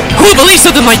 Who would believe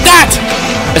something like that?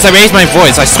 As I raise my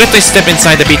voice, I swiftly step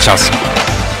inside the beach house.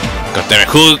 God damn it,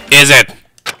 who is it?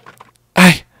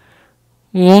 I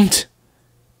won't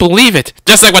believe it.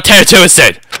 Just like what Terra 2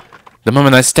 said. The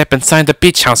moment I step inside the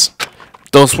beach house,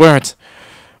 those words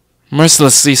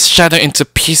mercilessly shatter into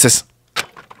pieces.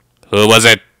 Who was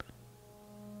it?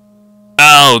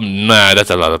 Oh no,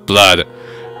 that's a lot of blood.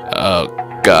 Oh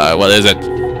god, what is it?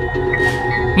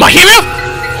 My hero?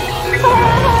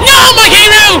 No, my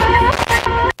hero!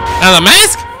 And the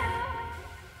mask?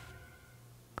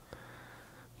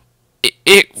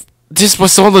 This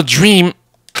was all a dream.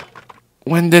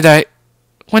 When did I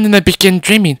begin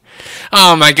dreaming?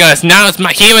 Oh my gosh, now it's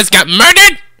my hero's got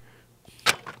murdered?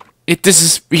 If this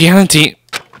is reality,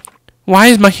 why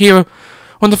is my hero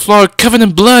on the floor covered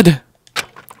in blood?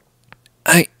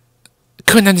 I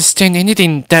couldn't understand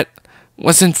anything that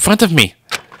was in front of me.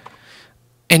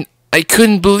 And I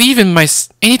couldn't believe in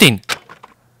anything.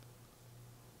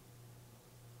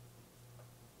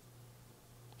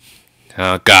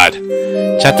 Oh god.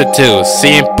 Chapter 2.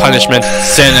 Seeing Punishment,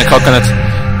 Sin and Coconut,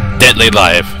 Deadly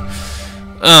Life.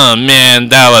 Oh man,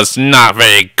 that was not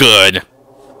very good.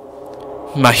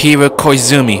 Mahiro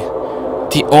Koizumi,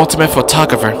 the ultimate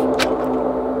photographer.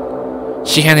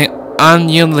 She had an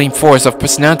unyielding force of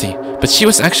personality, but she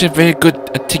was actually very good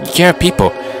at taking care of people.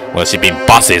 Well, she being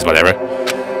bossy is whatever.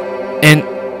 And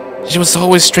she was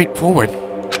always straightforward.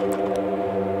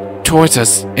 Towards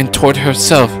us and toward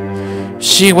herself,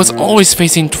 she was always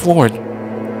facing forward.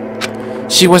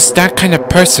 She was that kind of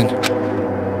person.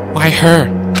 Why her?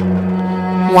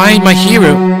 Why my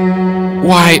hero?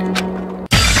 Why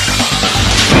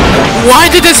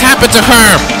did this happen to her?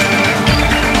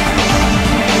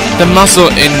 The muscle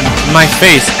in my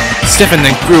face stiffened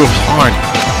and grew hard.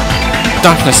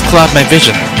 Darkness clouded my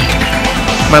vision.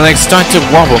 My legs started to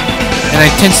wobble, and I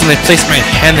tensely placed my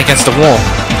hand against the wall.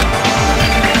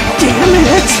 Damn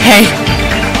it! Hey,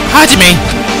 Hajime,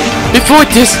 before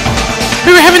this,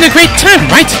 we were having a great time,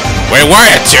 right? Where were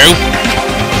you two?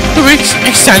 We were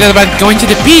excited about going to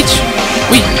the beach.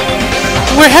 We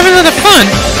were having a lot of fun.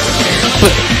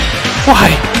 But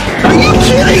why? Are you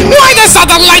kidding? Why does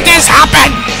something like this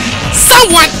happen?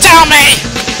 Someone tell me!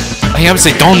 I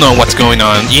obviously don't know what's going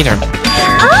on either.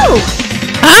 Oh!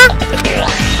 Huh?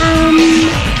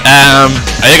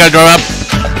 Are you gonna grow up?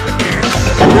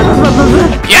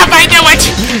 Yep, I knew it!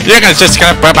 You're just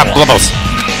gonna burp up bubbles.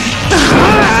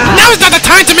 Now's not the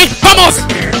time to make bubbles!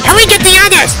 Hurry, get the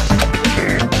others!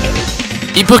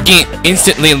 Ibuki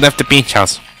instantly left the beach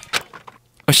house.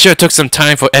 I'm sure it took some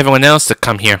time for everyone else to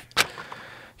come here.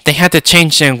 They had to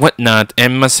change and whatnot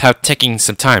and must have taken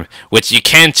some time, Which you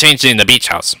can change in the beach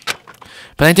house.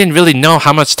 but I didn't really know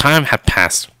how much time had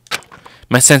passed.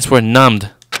 My senses were numbed.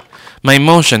 My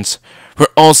emotions were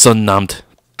also numbed.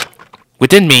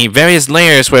 Within me, various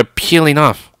layers were peeling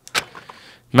off.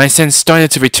 My sense started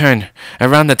to return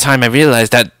around the time I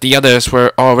realized that the others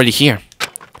were already here.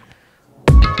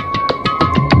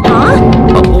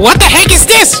 What the heck is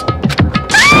this?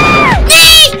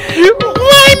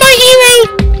 Why my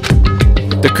hero?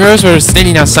 The girls were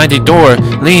standing outside the door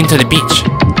leading to the beach,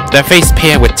 their face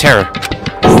pale with terror.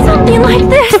 Something like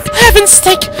this! For heaven's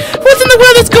sake, what in the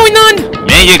world is going on?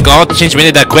 Man, you all change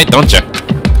really that quick, don't you?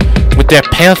 With their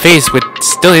pale face with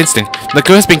still instinct, the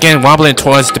girls began wobbling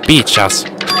towards the beach house.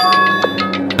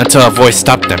 Until a voice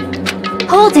stopped them.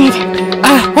 Hold it.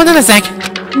 Hold on a sec.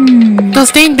 They'll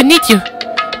stain beneath you.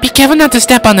 Be careful not to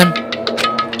step on them.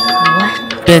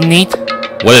 What? Beneath?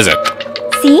 What is it?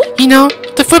 See? You know,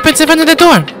 the footprints in front of the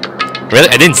door. Really?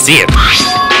 I didn't see it.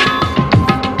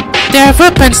 There are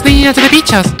footprints leading out to the beach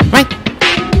house, right?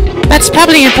 That's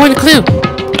probably an important clue.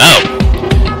 Oh.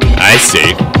 I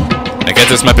see. I guess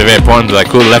this might be very important to like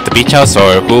who left the beach house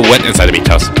or who went inside the beach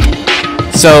house.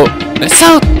 So,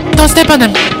 don't step on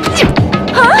them.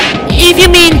 Huh? If you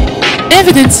mean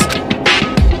evidence.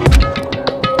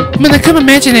 But I could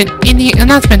imagine it in the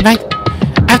announcement, right?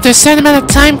 After a certain amount of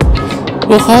time,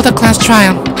 we'll hold a class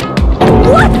trial.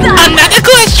 What the? Another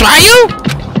class trial?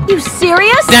 You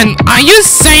serious? Then are you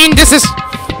saying this is...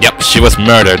 Yep, she was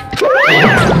murdered.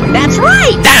 That's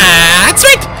right! That's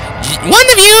right! One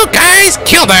of you guys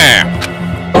killed her!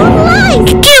 Lies!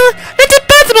 Kill? It's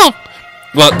impossible!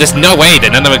 Well, there's no way that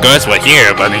none of the girls were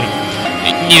here, but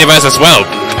neither of us as well.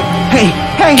 Hey!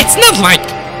 It's not like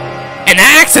an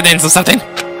accident or something.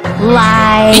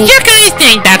 Lie. If you guys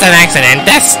think that's an accident,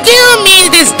 that still means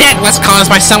this death was caused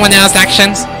by someone else's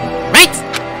actions. Right?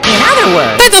 In other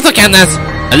words, That also counts as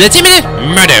a legitimate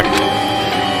murder.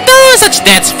 Though such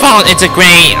deaths fall into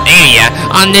gray area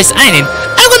on this island,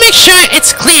 I will make sure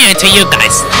it's clear to you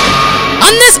guys.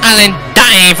 On this island,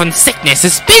 dying from sickness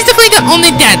is basically the only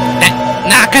death that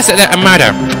not considered a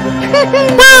murder.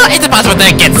 Well, it's possible to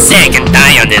get sick and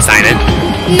die on this island.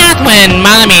 Not when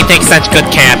Manami takes such good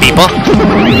care of people.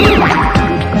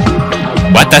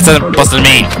 What that's supposed to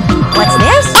mean? what's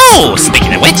this? Oh,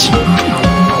 speaking of which,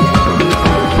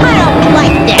 I don't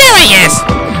like this. there he is!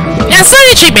 A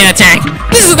silent treatment attack!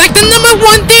 This is like the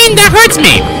 #1 thing that hurts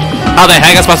me! How the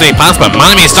heck is supposed to be possible?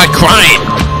 Manami start crying.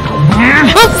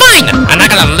 Well, fine! I'm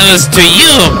not gonna lose to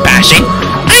you, bashing!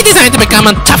 I decided to become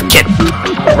a tough kid!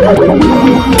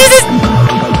 This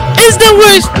is the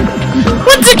worst!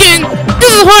 Once again, this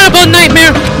is a horrible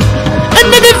nightmare!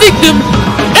 Another victim!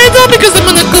 And it's all because of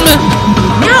Monokuma!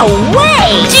 No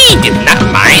way! Gee, it's not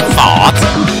my fault!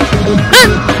 Huh?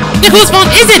 Then whose fault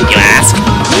is it, you ask?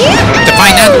 To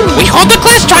find out, we hold the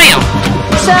class trial!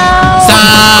 So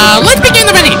Let's begin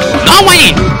already! No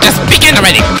waiting! Just begin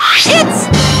already! it's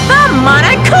the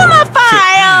Monokuma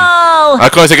file!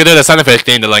 Of course, I could do the sound effect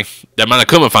thing, the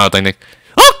Monokuma file thing.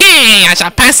 Okay, I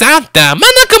shall pass out the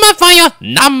Monokuma file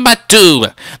number 2.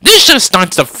 This show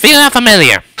starts to feel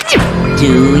familiar.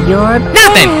 Do your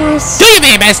Now then, best. do your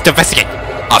very best to investigate.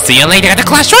 I'll see you later at the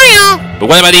class trial. But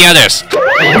what about the others?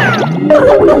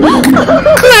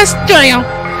 Class trial.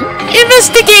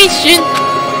 Investigation.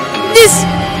 This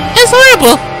is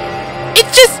horrible.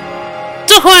 It's just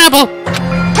too horrible.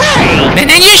 Then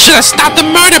you should have stopped the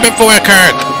murder before it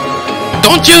occurred.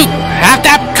 Don't you have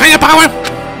that kind of power?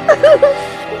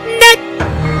 That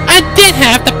I did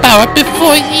have the power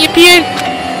before he appeared.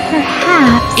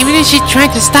 Perhaps. Even if she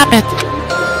tried to stop it,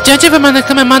 judging from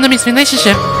Monokuma and Monomi's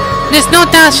relationship, there's no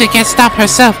doubt she can't stop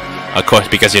herself. Of course,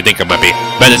 because you think it might be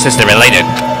brother sister related.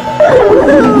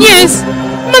 Yes,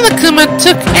 Monokuma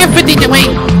took everything away,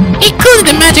 including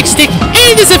the magic stick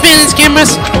and the surveillance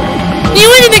cameras. The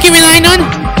only thing they can rely on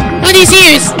are these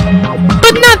ears,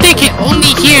 but now they can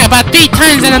only hear about 3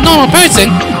 times than a normal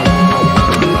person.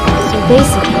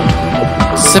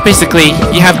 So basically,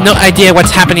 You have no idea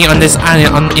what's happening on this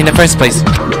island in the first place.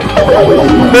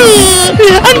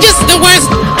 I'm just the worst.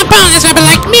 A powerless rebel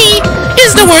like me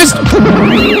is the worst.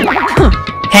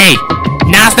 Hey,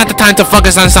 now's not the time to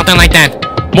focus on something like that.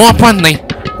 More importantly,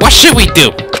 what should we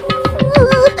do?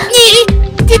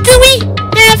 Do we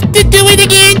have to do it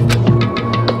again?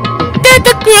 That's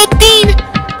a routine.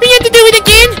 We have to do it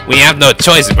again? We have no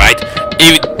choice, right?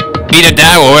 Either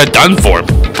that or we're done for.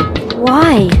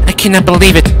 why? I cannot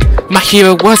believe it. My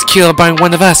hero was killed by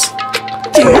one of us.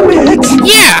 Damn it!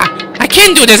 Yeah, I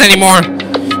can't do this anymore.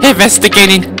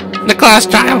 Investigating the class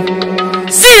trial.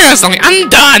 Seriously, I'm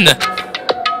done.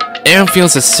 Aaron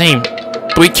feels the same,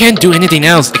 but we can't do anything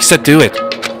else except do it.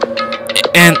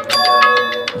 And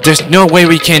there's no way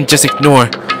we can just ignore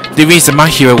the reason my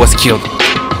hero was killed.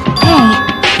 Hey,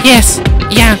 Yes,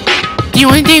 yeah. The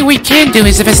only thing we can do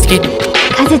is investigate.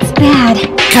 cause it's bad.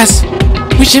 Cause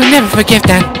we should never forgive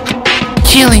that.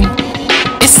 Killing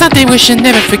is something we should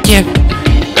never forgive.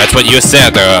 That's what you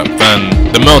said from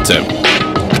the motive.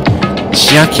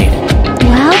 Chiaki,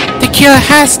 Well, the killer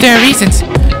has their reasons.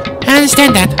 I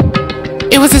understand that.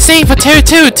 It was the same for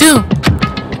Terutoru too.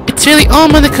 It's really all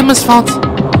Monokuma's fault.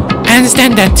 I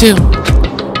understand that too.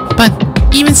 But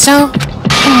even so,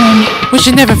 we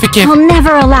should never forgive. I'll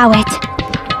never allow it.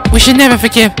 We should never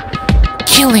forgive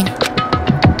killing.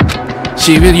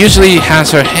 She usually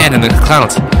has her head in the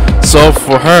clouds, so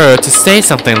for her to say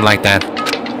something like that,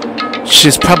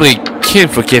 she's probably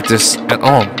can't forgive this at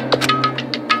all.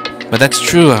 But that's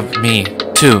true of me,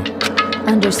 too.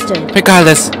 Understood.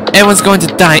 Regardless, everyone's going to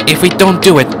die if we don't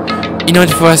do it. In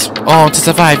order for us all to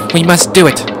survive, we must do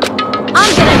it.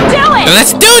 I'm gonna do it!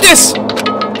 Let's do this!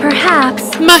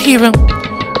 Perhaps. My hero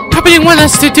probably want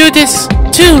us to do this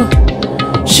too.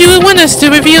 She would want us to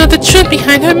reveal the truth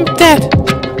behind her death.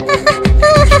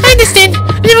 I understand.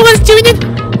 I never was doing it.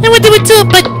 I would do it too,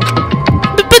 but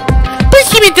please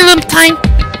give me a little time.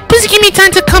 Please give me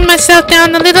time to calm myself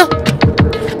down a little.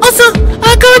 Also,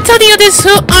 I'll go and tell the others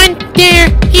who aren't there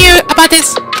here about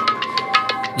this.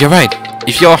 You're right.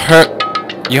 If you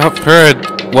have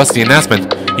heard what's the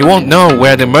announcement, you won't know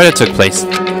where the murder took place.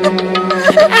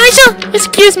 I shall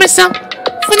excuse myself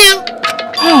for now.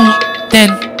 Hey, Then,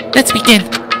 let's begin.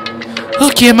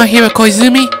 Who killed my hero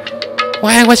Koizumi?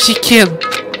 Why was she killed?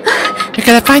 We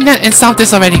gotta find out and solve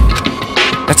this already.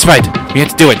 That's right. We have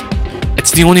to do it.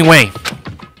 It's the only way.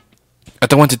 I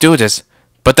don't want to do this,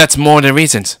 but that's more than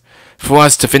reasons for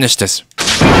us to finish this.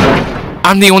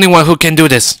 I'm the only one who can do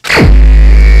this.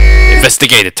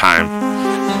 Investigated time.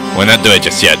 We're not doing it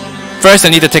just yet. First, I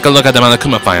need to take a look at the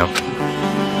Monokuma file.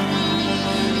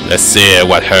 Let's see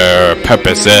what her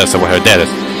purpose is or what her death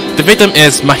is. The victim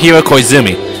is Mahiro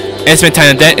Koizumi. Estimate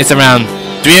time of death is around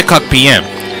 3 o'clock p.m.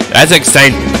 That's the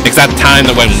exact time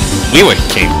when we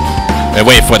came and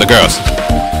waited for the girls.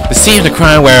 The scene of the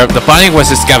crime where the body was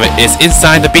discovered is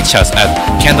inside the beach house at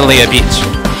Candelaria Beach.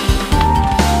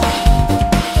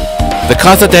 The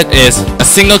cause of death is a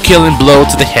single killing blow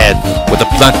to the head with a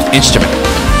blunt instrument.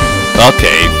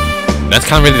 Okay, that's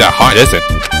not really that hard, is it?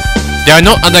 There are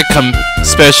no other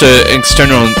special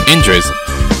external injuries,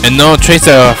 and no trace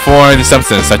of foreign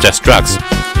substance such as drugs.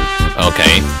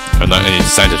 Okay, I'm not any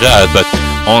sign of drugs, but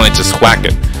only just whacked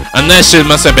it. Unless she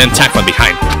must have been attacked from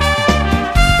behind.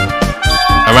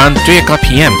 Around 3 o'clock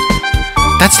p.m.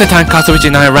 That's the time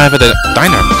Kazuichi and I arrived at the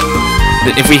diner.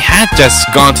 If we had just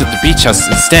gone to the beach house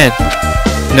instead...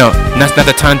 No, that's not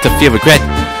the time to feel regret.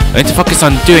 I need to focus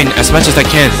on doing as much as I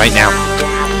can right now.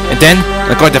 And then,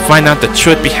 I'm going to find out the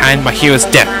truth behind my hero's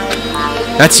death.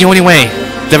 That's the only way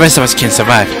the rest of us can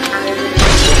survive.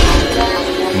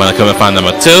 Monokuma file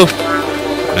number 2.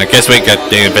 I guess we got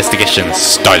the investigation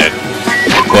started.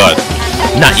 But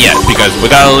not yet, because we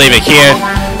gotta leave it here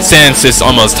since it's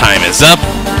almost time is up.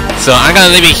 So I'm gonna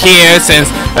leave it here since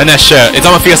I'm not sure. It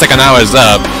almost feels like an hour is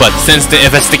up, but since the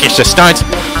investigation starts,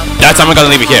 that's how I'm gonna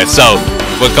leave it here. So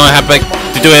we're gonna have to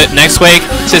do it next week,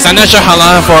 since I'm not sure how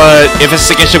long for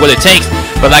investigation will it take.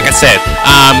 But like I said,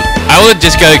 I would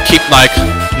just go keep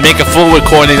make a full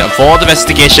recording of all the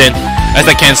investigation as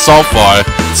I can so far,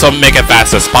 so make it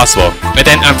fast as possible. And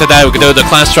then after that, we can do the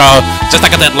class trial, just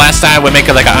like I did last time. We make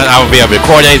it like an hour video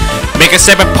recorded, make it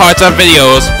separate parts of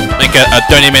videos, make it a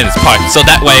 30 minutes part, so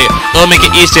that way it'll make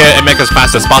it easier and make it as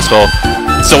fast as possible,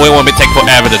 so we won't be taking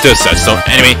forever to do such. So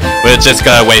anyway, we're just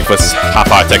gonna wait for half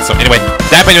hour text. So anyway,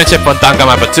 that pretty much it for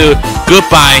Danganronpa 2.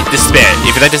 Goodbye, despair.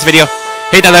 If you like this video,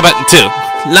 hit that like button too.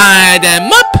 Light them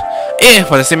up. And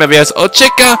for the same videos, or check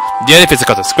out the other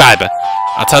physical subscribe.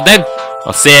 Until then,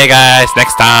 I'll see you guys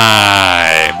next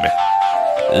time.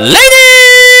 Later!